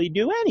 didn't really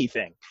do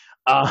anything.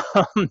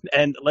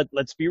 And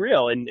let's be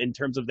real, in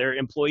terms of their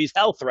employees'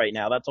 health right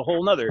now, that's a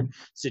whole nother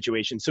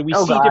situation. So we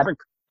see different,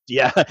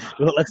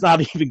 well, let's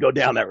not even go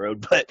down that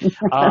road, but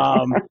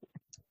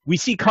we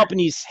see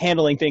companies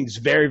handling things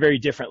very, very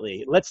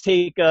differently. Let's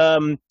take,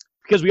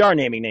 because we are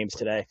naming names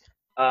today,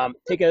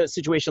 take a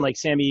situation like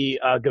Sammy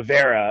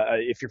Guevara,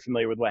 if you're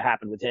familiar with what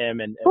happened with him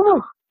and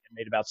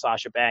made about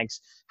Sasha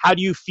Banks. How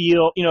do you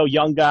feel,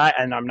 young guy,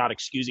 and I'm not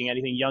excusing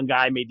anything, young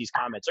guy made these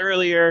comments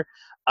earlier.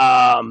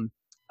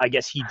 I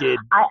guess he did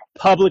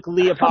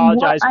publicly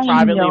apologize,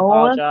 privately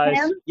apologize.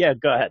 Yeah,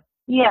 go ahead.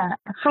 Yeah,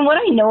 from what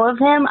I know of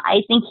him,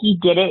 I think he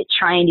did it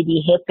trying to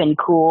be hip and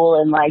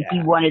cool and like be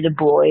one of the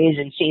boys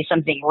and say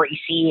something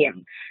racy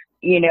and,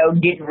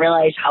 didn't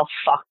realize how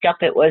fucked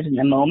up it was in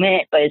the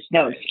moment, but it's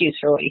no excuse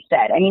for what he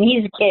said. I mean,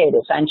 he's a kid,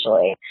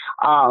 essentially.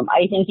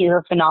 I think he's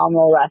a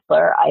phenomenal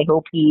wrestler. I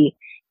hope this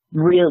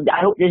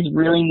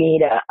really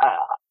made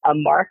a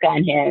mark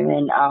on him.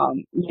 And,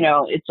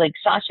 it's like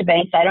Sasha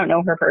Banks, I don't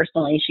know her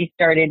personally. She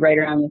started right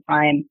around the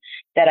time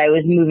that I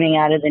was moving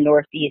out of the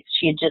Northeast.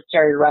 She had just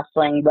started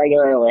wrestling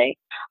regularly.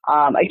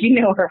 I do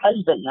know her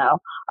husband though.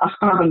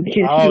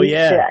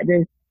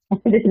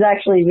 There's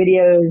actually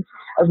videos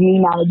of me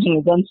managing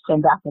against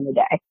him back in the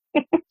day.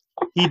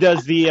 He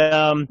does the,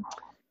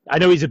 I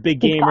know he's a big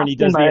gamer and he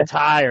does the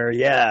attire.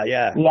 Yeah.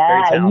 Yeah,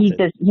 he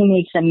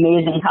makes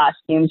amazing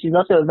costumes. He's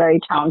also a very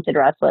talented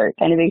wrestler. It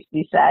kind of makes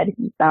me sad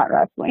he's not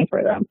wrestling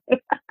for them.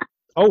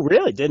 Oh,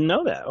 really? Didn't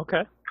know that.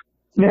 Okay.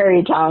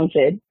 Very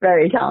talented.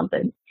 Very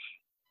talented.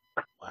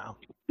 Wow.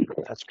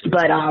 That's crazy.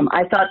 But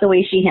I thought the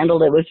way she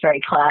handled it was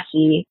very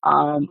classy.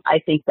 I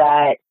think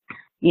that,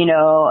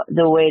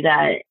 the way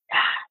that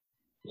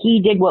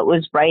he did what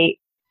was right,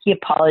 he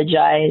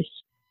apologized.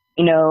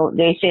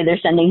 They say they're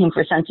sending him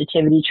for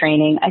sensitivity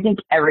training. I think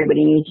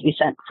everybody needs to be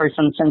sent for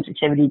some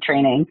sensitivity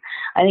training.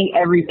 I think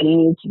everybody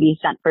needs to be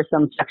sent for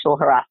some sexual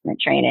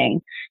harassment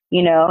training.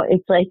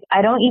 It's like,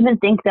 I don't even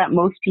think that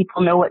most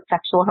people know what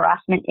sexual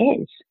harassment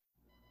is.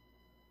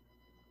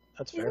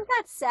 That's fair. Isn't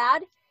that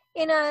sad?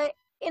 In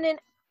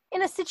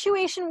a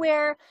situation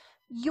where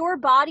your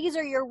bodies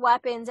are your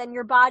weapons and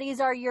your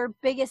bodies are your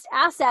biggest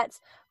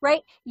assets,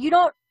 right?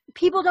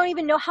 people don't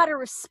even know how to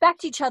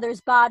respect each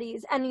other's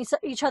bodies and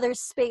each other's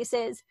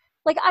spaces.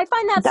 Like, I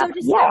find that so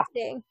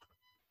disgusting.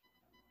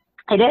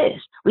 It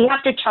is. We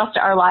have to trust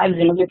our lives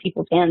in other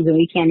people's hands, and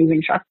we can't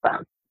even trust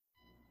them.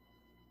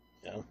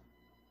 Yeah,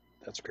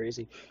 that's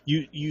crazy.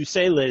 You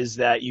say, Liz,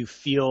 that you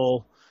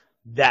feel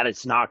that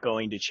it's not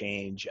going to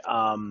change.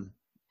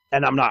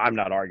 And I'm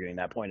not arguing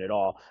that point at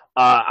all.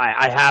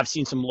 I have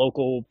seen some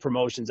local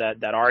promotions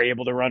that are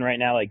able to run right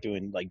now, like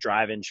doing like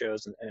drive-in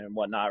shows and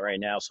whatnot right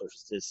now, social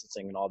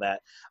distancing and all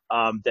that.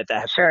 That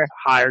have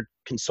hired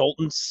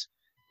consultants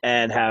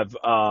and have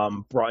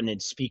brought in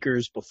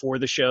speakers before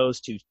the shows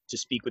to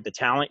speak with the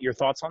talent. Your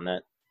thoughts on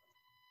that?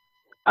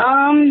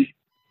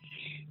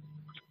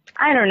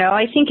 I don't know.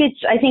 I think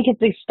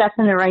it's a step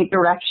in the right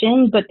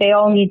direction, but they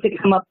all need to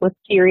come up with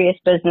serious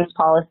business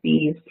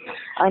policies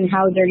on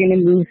how they're going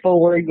to move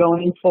forward,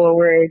 going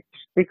forward,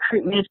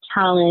 recruitment of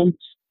talent,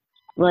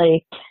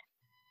 like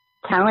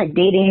talent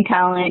dating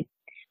talent,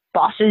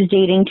 bosses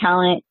dating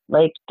talent.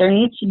 Like, there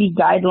needs to be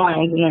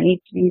guidelines and there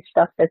needs to be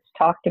stuff that's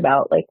talked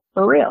about, like,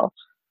 for real.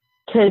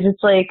 Because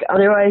it's like,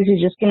 otherwise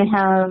you're just going to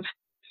have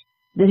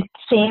the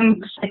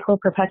same cycle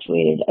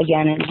perpetuated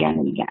again and again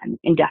and again,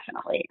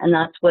 indefinitely. And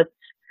that's what,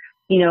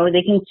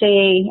 they can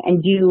say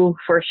and do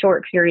for a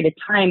short period of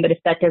time, but if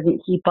that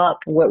doesn't keep up,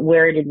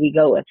 where did we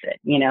go with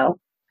it,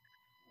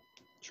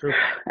 True.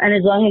 And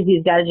as long as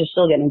these guys are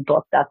still getting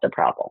booked, that's the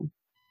problem.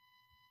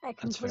 I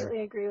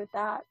completely agree with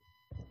that.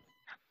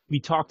 We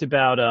talked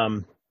about,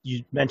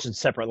 you mentioned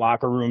separate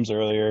locker rooms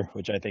earlier,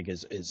 which I think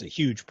is a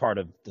huge part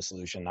of the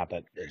solution. Not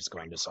that it's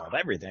going to solve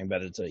everything,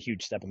 but it's a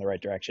huge step in the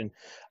right direction.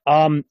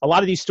 A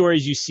lot of these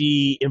stories you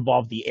see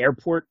involve the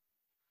airport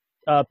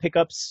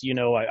pickups.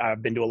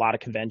 I've been to a lot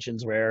of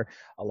conventions where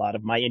a lot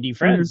of my indie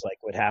friends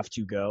would have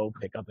to go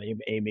pick up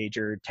a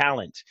major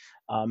talent.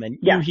 And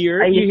you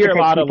hear a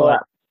lot of like,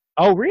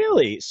 oh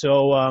really?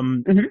 So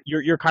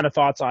your kind of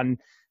thoughts on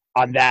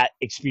that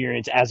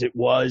experience as it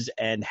was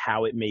and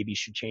how it maybe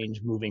should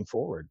change moving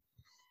forward.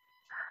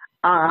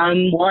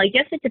 Well, I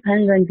guess it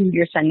depends on who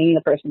you're sending the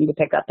person to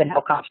pick up and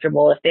how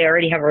comfortable, if they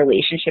already have a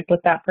relationship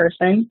with that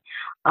person.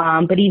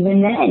 But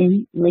even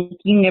then, like,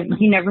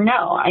 you never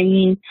know. I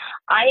mean,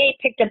 I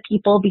picked up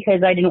people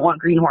because I didn't want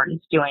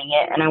greenhorns doing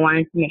it, and I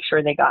wanted to make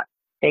sure they got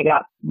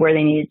where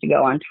they needed to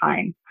go on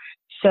time.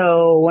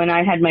 So when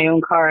I had my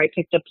own car, I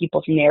picked up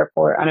people from the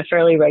airport on a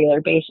fairly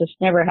regular basis,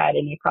 never had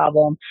any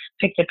problem,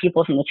 picked up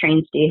people from the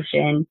train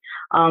station.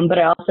 But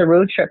I also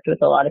road tripped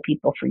with a lot of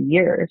people for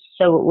years.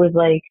 So it was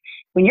like,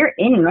 when you're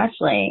in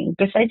wrestling,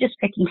 besides just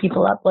picking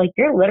people up, like,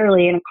 you're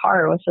literally in a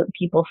car with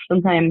people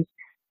sometimes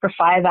for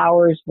 5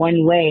 hours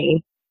one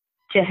way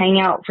to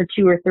hang out for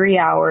 2 or 3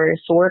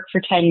 hours, to work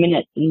for 10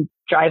 minutes and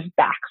drive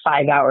back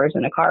 5 hours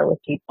in a car with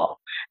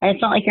people. And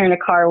it's not like you're in a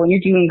car when you're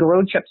doing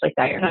road trips like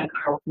that. You're not in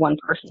a car with one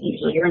person.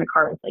 Usually you're in a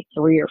car with like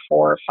 3 or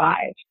 4 or 5.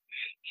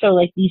 So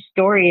like these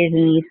stories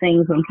and these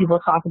things, when people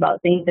talk about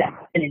things that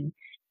happen in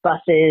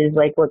buses,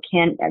 like what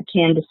Candy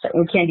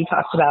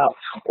talked about,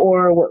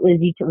 or what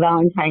Lizzie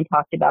Valentine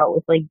talked about,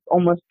 with like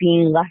almost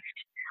being left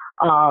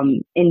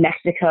in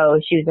Mexico.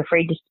 She was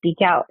afraid to speak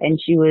out, and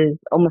she was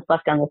almost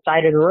left on the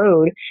side of the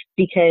road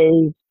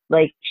because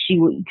she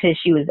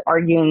was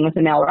arguing with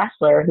a male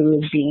wrestler who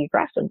was being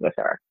aggressive with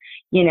her,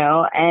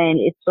 and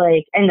it's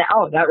like,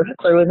 that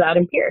wrestler was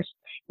Adam Pearce,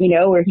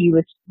 where he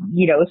was,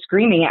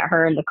 screaming at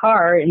her in the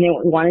car and they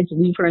wanted to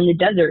leave her in the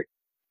desert.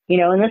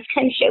 And that's the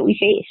kind of shit we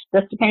face.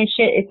 That's the kind of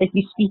shit, it's like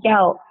you speak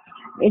out,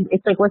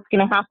 it's like, what's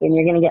going to happen?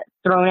 You're going to get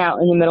thrown out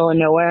in the middle of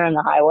nowhere on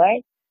the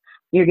highway.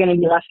 You're going to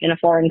be left in a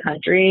foreign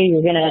country.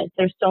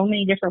 There's so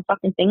many different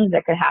fucking things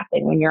that could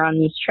happen when you're on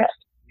these trips,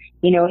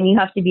 and you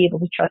have to be able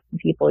to trust the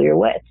people you're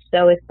with.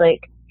 So it's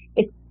like,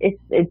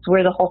 it's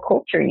where the whole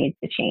culture needs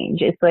to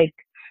change. It's like,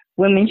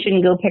 women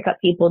shouldn't go pick up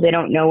people they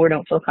don't know or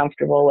don't feel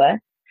comfortable with.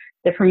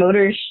 The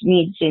promoters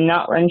need to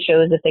not run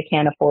shows if they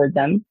can't afford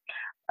them.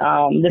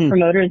 The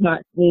promoters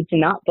need to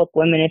not book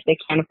women if they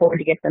can't afford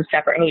to get them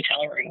separate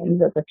hotel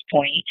rooms at this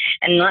point.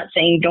 And I'm not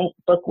saying don't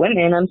book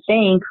women. I'm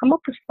saying come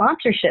up with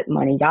sponsorship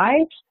money,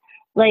 guys.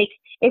 Like,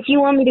 if you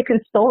want me to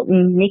consult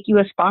and make you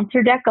a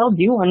sponsor deck, I'll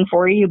do one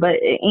for you, but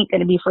it ain't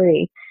going to be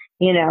free,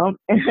 And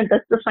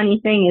that's the funny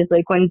thing is,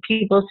 like, when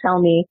people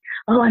tell me,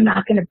 oh, I'm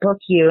not going to book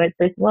you, it's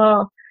like,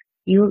 well,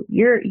 you're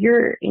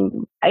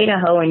in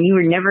Idaho and you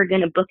were never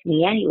going to book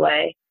me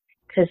anyway,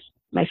 because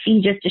my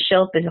fee just to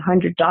show up is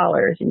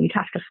 $100, and you'd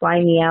have to fly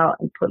me out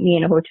and put me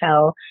in a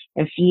hotel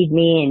and feed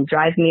me and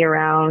drive me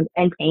around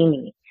and pay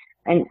me.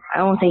 And I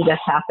don't think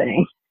that's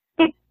happening.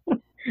 Like,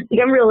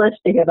 I'm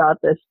realistic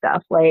about this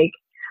stuff. Like,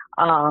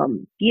 a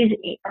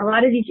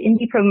lot of these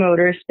indie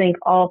promoters think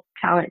all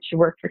talent should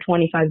work for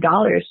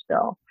 $25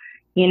 still,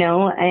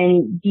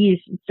 and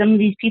some of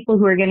these people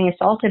who are getting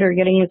assaulted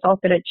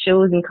at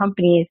shows and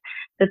companies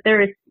that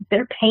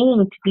they're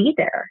paying to be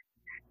there.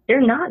 They're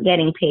not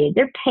getting paid.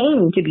 They're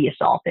paying to be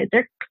assaulted.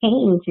 They're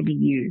paying to be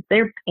used.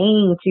 They're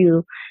paying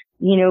to,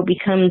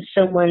 become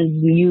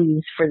someone's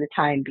muse for the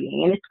time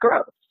being. And it's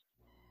gross.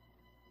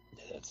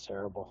 Yeah, that's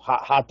terrible.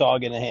 Hot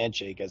dog and a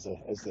handshake, as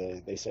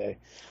they say.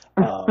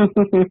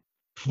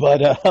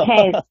 But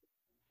Hey,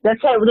 that's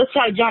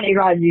how Johnny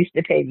Rods used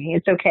to pay me.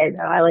 It's okay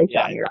though. I like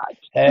yeah, Johnny Rods.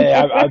 hey,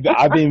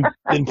 I've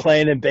been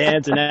playing in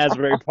bands in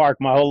Asbury Park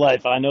my whole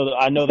life. I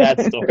know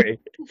that story.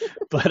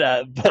 But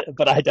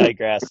I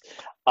digress.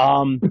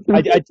 I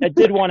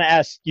did want to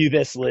ask you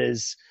this,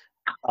 Liz.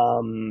 I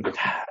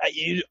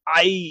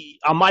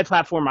on my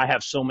platform, I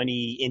have so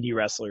many indie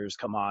wrestlers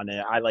come on,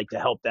 and I like to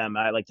help them.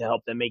 I like to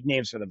help them make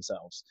names for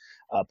themselves,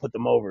 put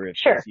them over, if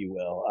Sure, you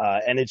will.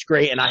 And it's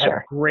great, and I have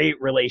sure.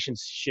 great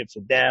relationships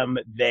with them.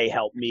 They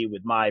help me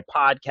with my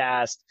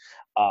podcast.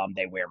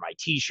 They wear my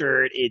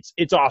T-shirt.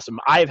 It's awesome.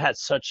 I've had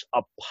such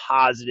a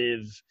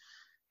positive,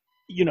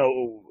 you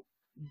know,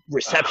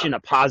 reception, a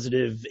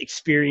positive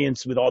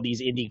experience with all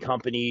these indie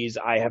companies.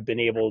 I have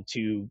been able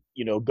to,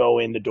 go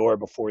in the door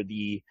before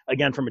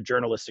again, from a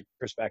journalistic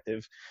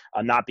perspective,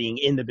 not being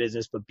in the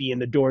business, but be in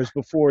the doors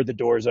before the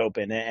doors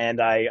open.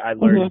 And I Hmm.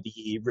 learned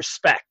the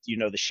respect,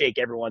 the shake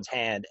everyone's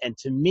hand. And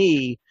to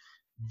me,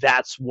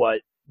 that's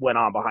what went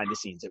on behind the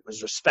scenes. It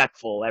was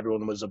respectful.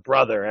 Everyone was a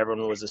brother.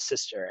 Everyone was a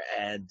sister.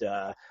 And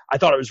I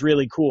thought it was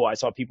really cool. I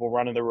saw people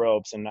running the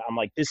ropes, and I'm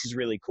like, this is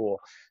really cool.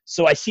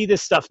 So I see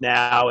this stuff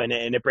now, and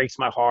it breaks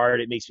my heart.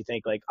 It makes me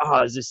think like,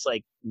 oh, is this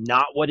like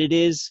not what it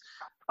is?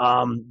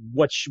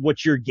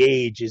 What's your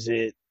gauge? Is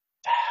it?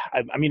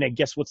 I mean, I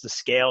guess what's the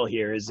scale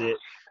here? Is it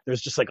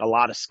there's just like a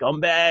lot of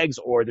scumbags,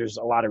 or there's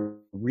a lot of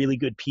really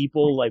good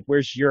people? Like,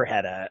 where's your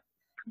head at?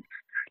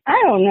 I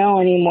don't know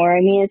anymore.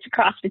 I mean, it's a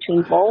cross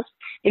between both.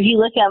 If you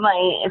look at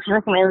my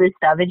Liz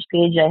Savage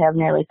page, I have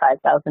nearly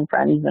 5,000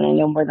 friends, and I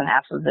know more than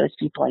half of those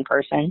people in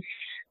person.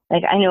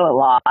 Like, I know a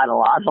lot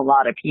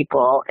of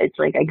people. It's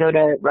like I go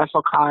to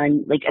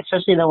WrestleCon, like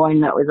especially the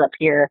one that was up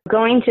here.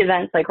 Going to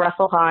events like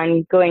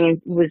WrestleCon,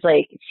 was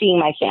like seeing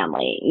my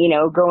family.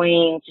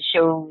 Going to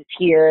shows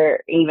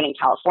here, even in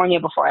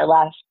California before I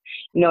left.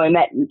 I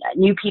met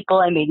new people,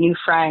 I made new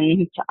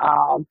friends.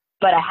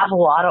 But I have a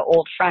lot of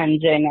old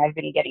friends, and I've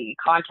been getting in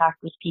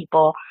contact with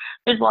people.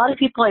 There's a lot of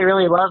people I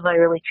really love, I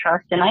really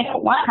trust, and I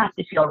don't want to have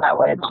to feel that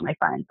way about my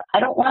friends. I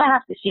don't want to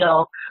have to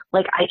feel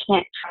like I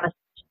can't trust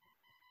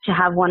to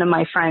have one of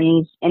my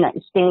friends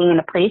staying in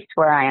a place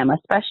where I am,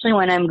 especially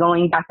when I'm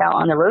going back out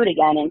on the road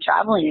again and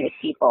traveling with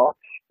people.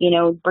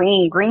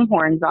 Bringing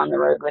greenhorns on the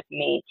road with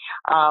me.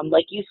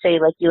 Like you say,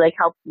 like you like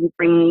help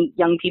bring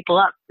young people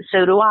up.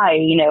 So do I.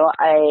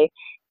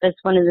 That's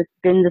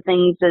been the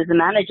things as a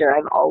manager.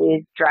 I've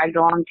always dragged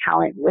along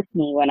talent with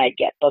me when I'd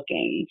get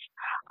bookings.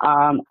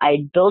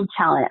 I'd build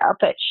talent up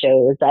at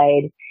shows.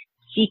 I'd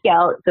seek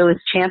out those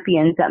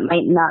champions that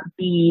might not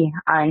be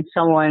on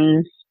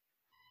someone's,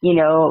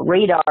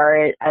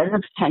 radar as a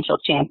potential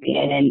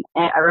champion. And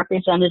I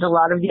represented a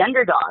lot of the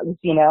underdogs,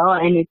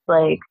 and it's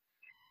like,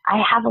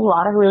 I have a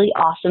lot of really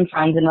awesome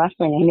friends in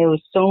wrestling. I know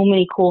so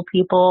many cool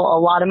people. A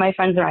lot of my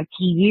friends are on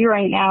TV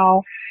right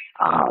now.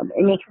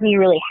 It makes me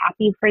really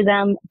happy for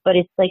them, but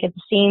it's like at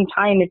the same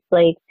time, it's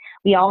like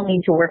we all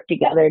need to work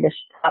together to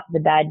stop the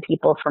bad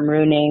people from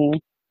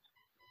ruining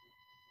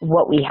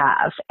what we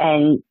have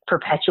and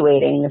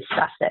perpetuating the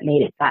stuff that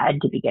made it bad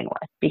to begin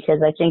with.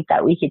 Because I think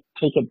that we could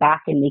take it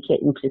back and make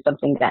it into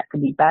something that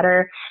could be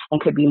better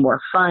and could be more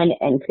fun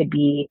and could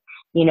be,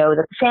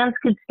 the fans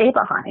could stay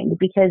behind,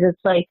 because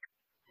it's like,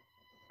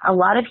 a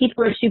lot of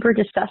people are super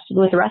disgusted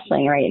with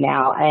wrestling right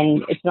now,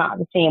 and it's not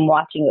the same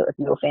watching it with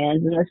no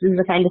fans. And this is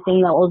the kind of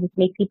thing that will just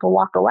make people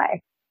walk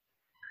away.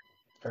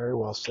 Very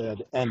well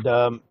said. And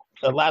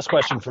the last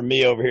question from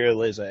me over here,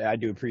 Liz. I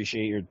do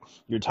appreciate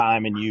your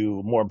time, and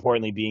you, more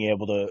importantly, being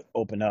able to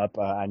open up.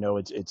 I know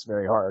it's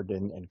very hard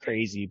and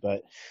crazy,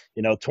 but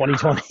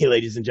 2020,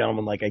 ladies and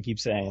gentlemen, like I keep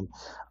saying,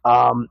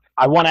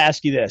 I want to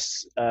ask you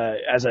this.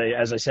 As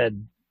I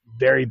said,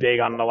 very big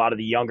on a lot of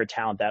the younger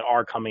talent that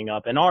are coming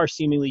up and are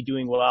seemingly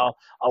doing well.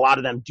 A lot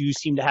of them do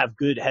seem to have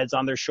good heads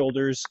on their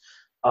shoulders.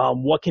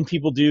 What can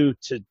people do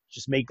to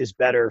just make this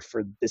better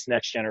for this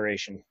next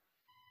generation?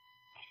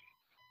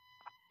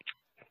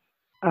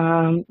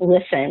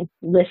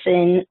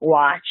 Listen,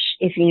 watch.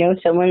 If you know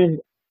someone's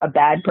a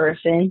bad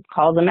person,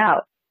 call them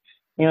out.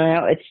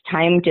 It's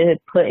time to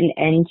put an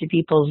end to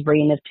people's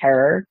reign of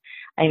terror.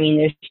 I mean,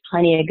 there's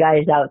plenty of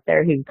guys out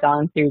there who've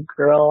gone through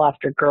girl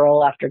after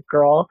girl after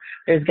girl.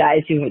 There's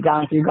guys who've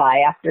gone through guy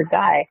after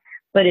guy.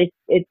 But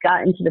it's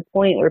gotten to the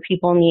point where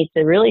people need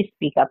to really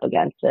speak up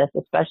against this,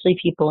 especially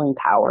people in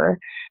power.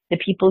 The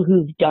people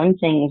who've done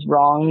things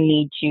wrong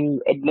need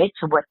to admit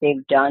to what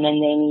they've done,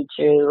 and they need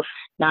to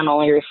not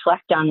only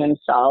reflect on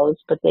themselves,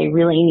 but they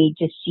really need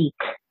to seek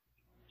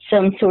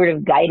some sort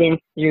of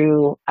guidance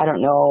through, I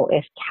don't know,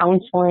 if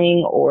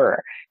counseling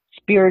or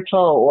spiritual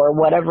or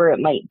whatever it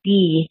might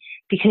be.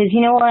 Because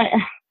you know what?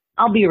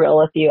 I'll be real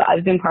with you.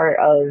 I've been part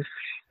of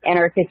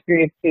anarchist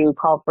groups who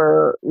call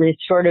for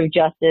restorative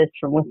justice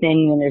from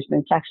within when there's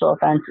been sexual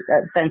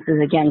offenses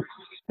against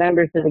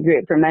members of the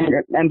group, for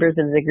members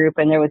of the group,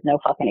 and there was no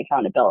fucking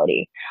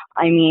accountability.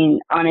 I mean,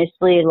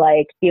 honestly,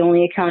 like the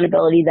only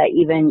accountability that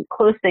even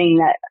close thing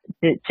that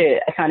to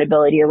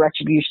accountability or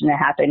retribution that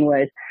happened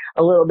was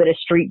a little bit of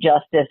street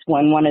justice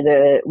when one of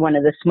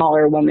the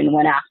smaller women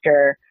went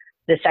after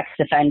the sex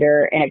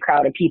offender in a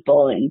crowd of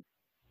people and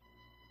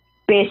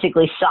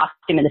basically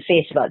socked him in the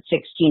face about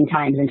 16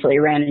 times until he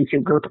ran into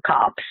a group of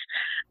cops.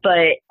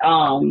 But,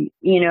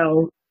 you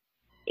know,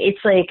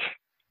 it's like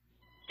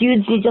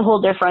dudes need to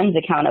hold their friends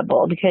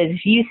accountable, because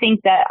if you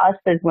think that us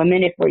as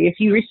women, if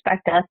you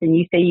respect us and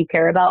you say you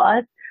care about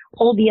us,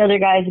 hold the other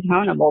guys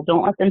accountable.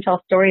 Don't let them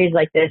tell stories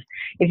like this.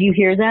 If you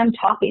hear them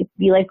talk,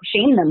 be like,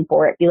 shame them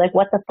for it. Be like,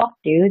 what the fuck,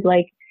 dude?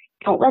 Like,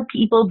 don't let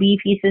people be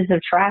pieces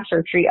of trash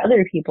or treat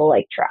other people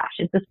like trash.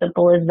 It's as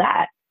simple as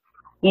that,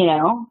 you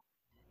know?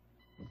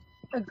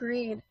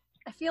 Agreed.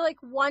 I feel like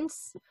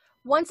once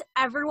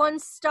everyone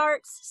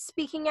starts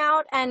speaking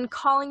out and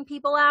calling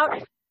people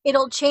out,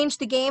 it'll change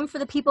the game for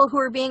the people who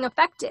are being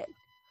affected.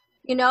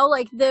 You know,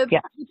 like the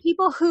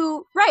people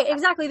who, right,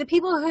 exactly. The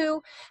people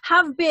who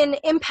have been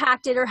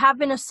impacted or have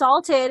been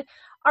assaulted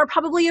are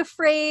probably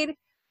afraid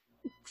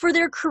for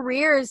their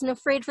careers and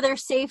afraid for their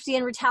safety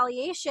and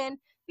retaliation,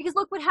 because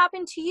look what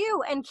happened to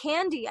you and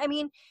Candy. I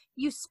mean,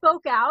 you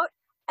spoke out,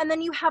 and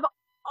then you have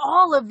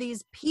all of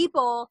these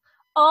people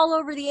all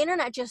over the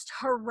internet just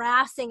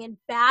harassing and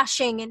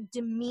bashing and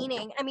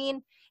demeaning. I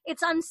mean,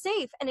 it's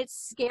unsafe and it's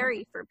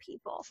scary for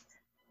people.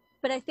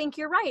 But I think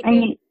you're right. I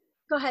mean,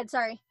 go ahead.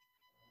 Sorry.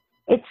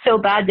 It's so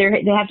bad they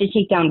have to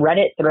take down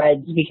Reddit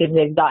threads because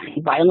they've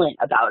gotten violent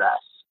about us.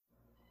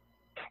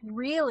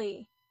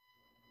 Really?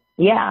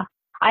 Yeah.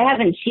 I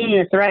haven't seen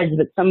the threads,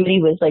 but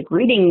somebody was like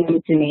reading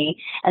them to me.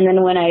 And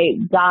then when I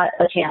got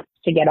a chance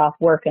to get off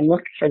work and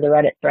look for the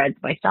Reddit threads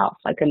myself,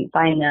 I couldn't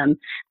find them.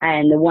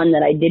 And the one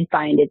that I did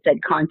find, it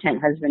said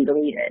content has been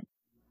deleted.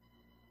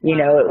 You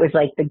know, it was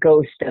like the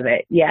ghost of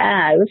it.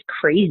 Yeah, it was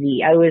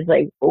crazy. I was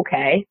like,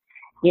 okay,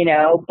 you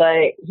know,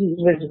 but he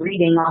was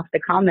reading off the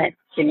comments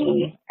to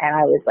me, and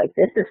I was like,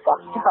 this is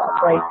fucked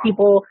up. Like,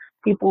 people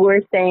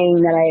were saying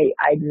that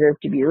I deserve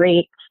to be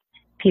raped.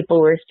 People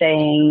were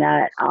saying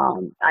that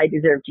I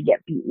deserve to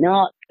get beaten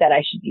up, that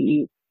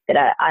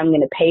I'm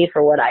going to pay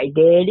for what I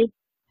did.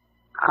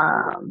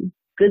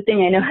 Good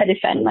thing I know how to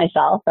defend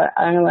myself. I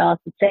don't know what else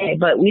to say,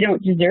 but we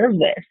don't deserve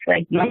this.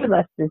 Like, none of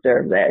us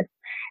deserve this.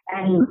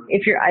 And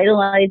if you're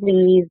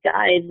idolizing these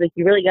guys, like,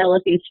 you really got to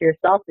look into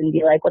yourself and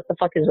be like, what the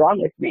fuck is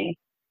wrong with me?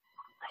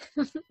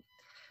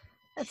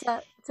 It's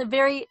a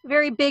very,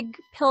 very big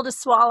pill to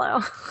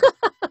swallow.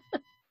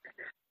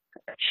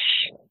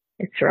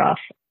 It's rough.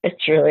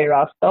 It's really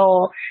rough. The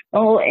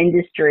whole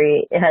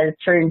industry has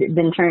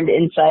been turned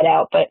inside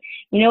out. But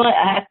you know what?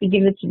 I have to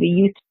give it to the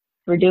youth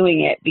for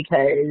doing it,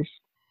 because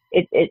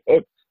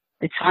it's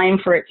the time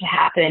for it to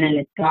happen, and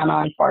it's gone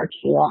on far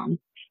too long.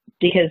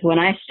 Because when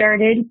I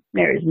started,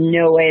 there was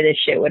no way this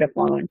shit would have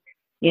flown.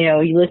 You know,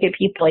 you look at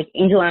people like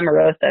Angel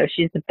Amoroso.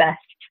 She's the best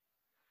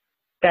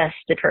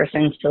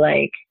person to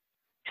like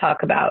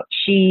talk about.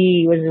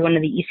 She was one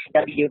of the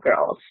ECW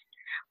girls.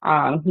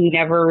 Who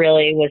never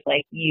really was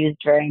like used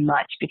very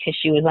much because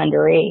she was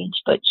underage,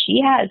 but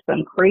she has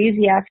some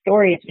crazy ass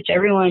stories which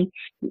everyone,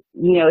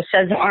 you know,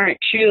 says aren't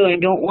true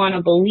and don't want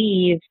to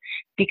believe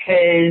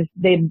because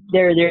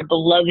they're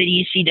beloved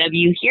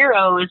ECW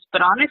heroes.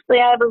 But honestly,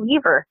 I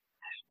believe her.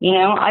 You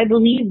know, I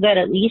believe that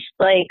at least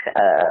like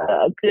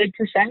a good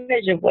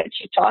percentage of what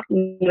she's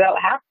talking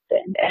about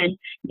happened. And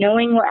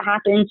knowing what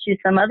happened to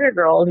some other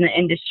girls in the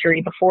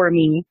industry before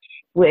me,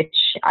 which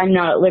I'm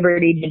not at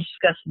liberty to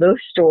discuss those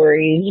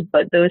stories,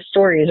 but those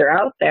stories are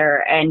out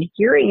there, and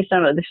hearing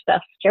some of the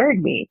stuff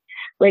scared me.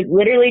 Like,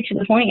 literally to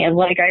the point of,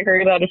 like, I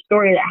heard about a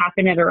story that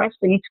happened at a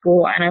wrestling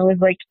school, and I was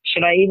like,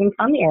 should I even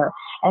come here?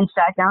 And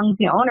sat down with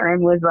the owner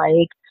and was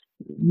like,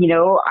 you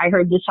know, I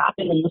heard this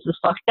happen and this is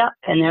fucked up.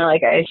 And they're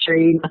like, I assure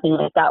you nothing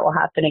like that will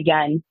happen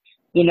again.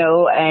 You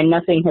know, and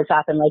nothing has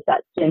happened like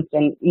that since.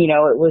 And, you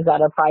know, it was at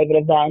a private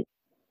event,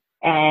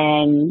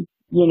 and,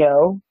 you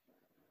know,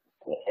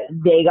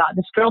 they got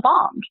this girl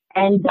bombed.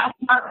 And that's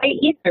not right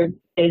either.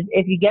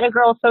 If you get a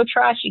girl so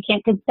trash you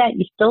can't consent,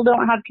 you still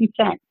don't have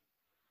consent.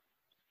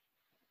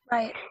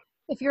 Right.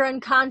 If you're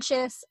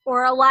unconscious,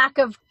 or a lack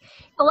of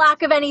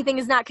anything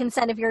is not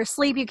consent. If you're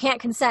asleep, you can't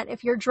consent.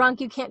 If you're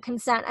drunk, you can't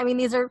consent. I mean,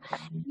 these are,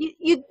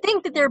 you'd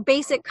think that they're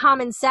basic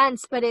common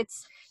sense, but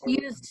it's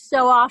used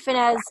so often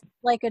as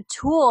like a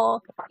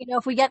tool. You know,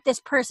 if we get this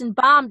person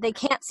bombed, they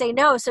can't say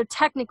no, so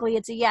technically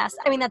it's a yes.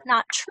 I mean, that's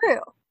not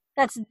true.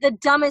 That's the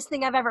dumbest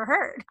thing I've ever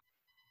heard.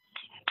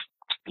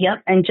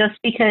 Yep, and just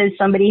because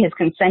somebody has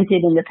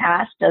consented in the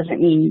past doesn't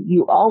mean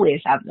you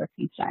always have their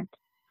consent.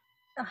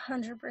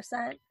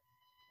 100%.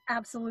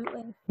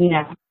 Absolutely. You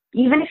know,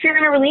 even if you're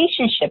in a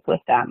relationship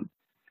with them,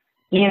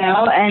 you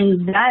know,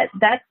 and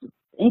that's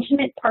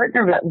intimate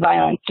partner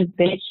violence has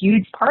been a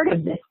huge part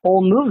of this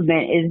whole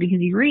movement, is because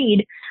you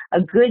read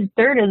a good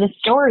third of the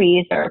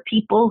stories are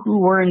people who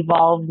were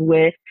involved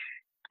with,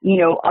 you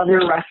know,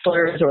 other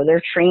wrestlers or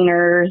their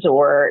trainers,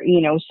 or,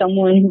 you know,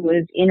 someone who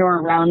was in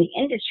or around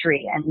the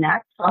industry, and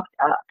that's fucked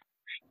up.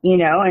 You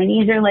know, and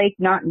these are like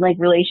not like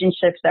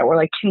relationships that were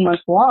like 2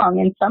 months long.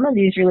 And some of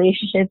these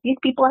relationships, these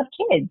people have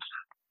kids.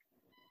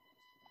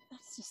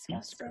 That's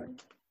disgusting.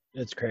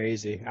 It's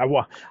crazy.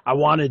 I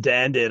wanted to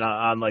end it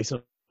on like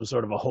some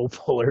sort of a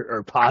hopeful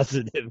or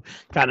positive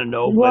kind of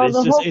note, Well,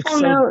 but it's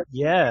so,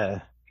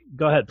 yeah.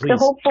 Go ahead, please. The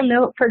hopeful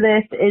note for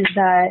this is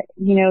that,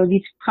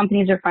 these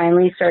companies are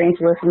finally starting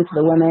to listen to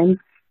the women.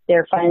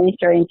 They're finally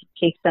starting to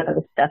take some of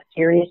the stuff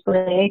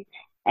seriously,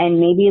 and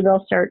maybe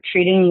they'll start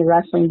treating the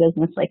wrestling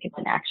business like it's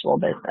an actual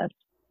business.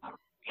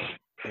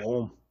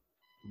 Boom.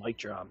 Mic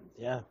drop.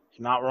 Yeah,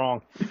 you're not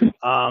wrong.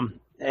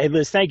 Hey,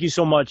 Liz, thank you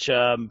so much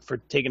for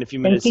taking a few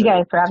minutes. Thank you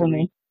guys for having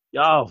me.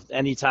 Oh,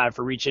 anytime,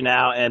 for reaching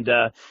out. And,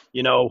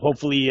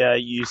 hopefully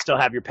you still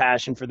have your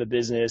passion for the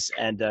business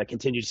and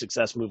continued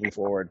success moving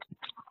forward.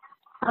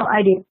 Oh,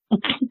 I do.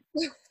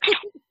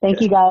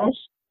 Thank you, guys.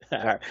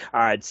 All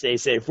right. Stay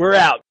safe. We're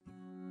out.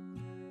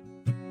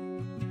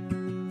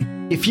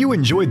 If you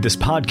enjoyed this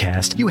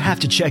podcast, you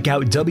have to check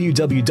out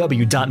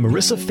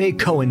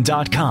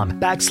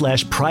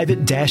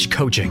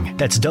www.marissafaycohen.com/private-coaching.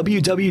 That's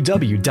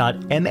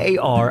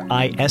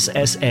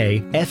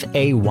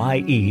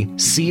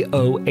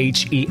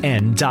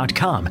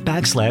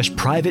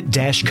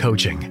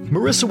www.marissafaycohen.com/private-coaching.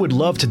 Marissa would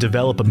love to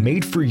develop a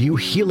made-for-you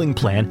healing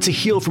plan to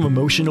heal from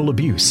emotional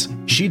abuse.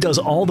 She does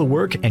all the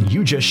work and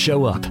you just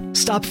show up.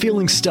 Stop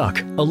feeling stuck,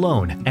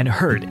 alone, and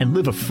hurt, and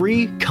live a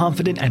free,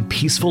 confident, and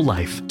peaceful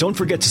life. Don't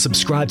forget to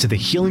subscribe to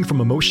the Healing from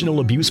Emotional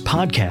Abuse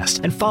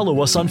podcast and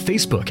follow us on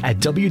Facebook at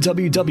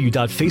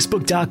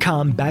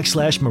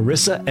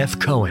www.facebook.com/Marissa F.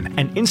 Cohen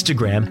and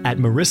Instagram at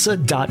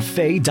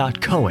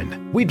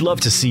marissa.fay.cohen. We'd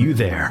love to see you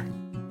there.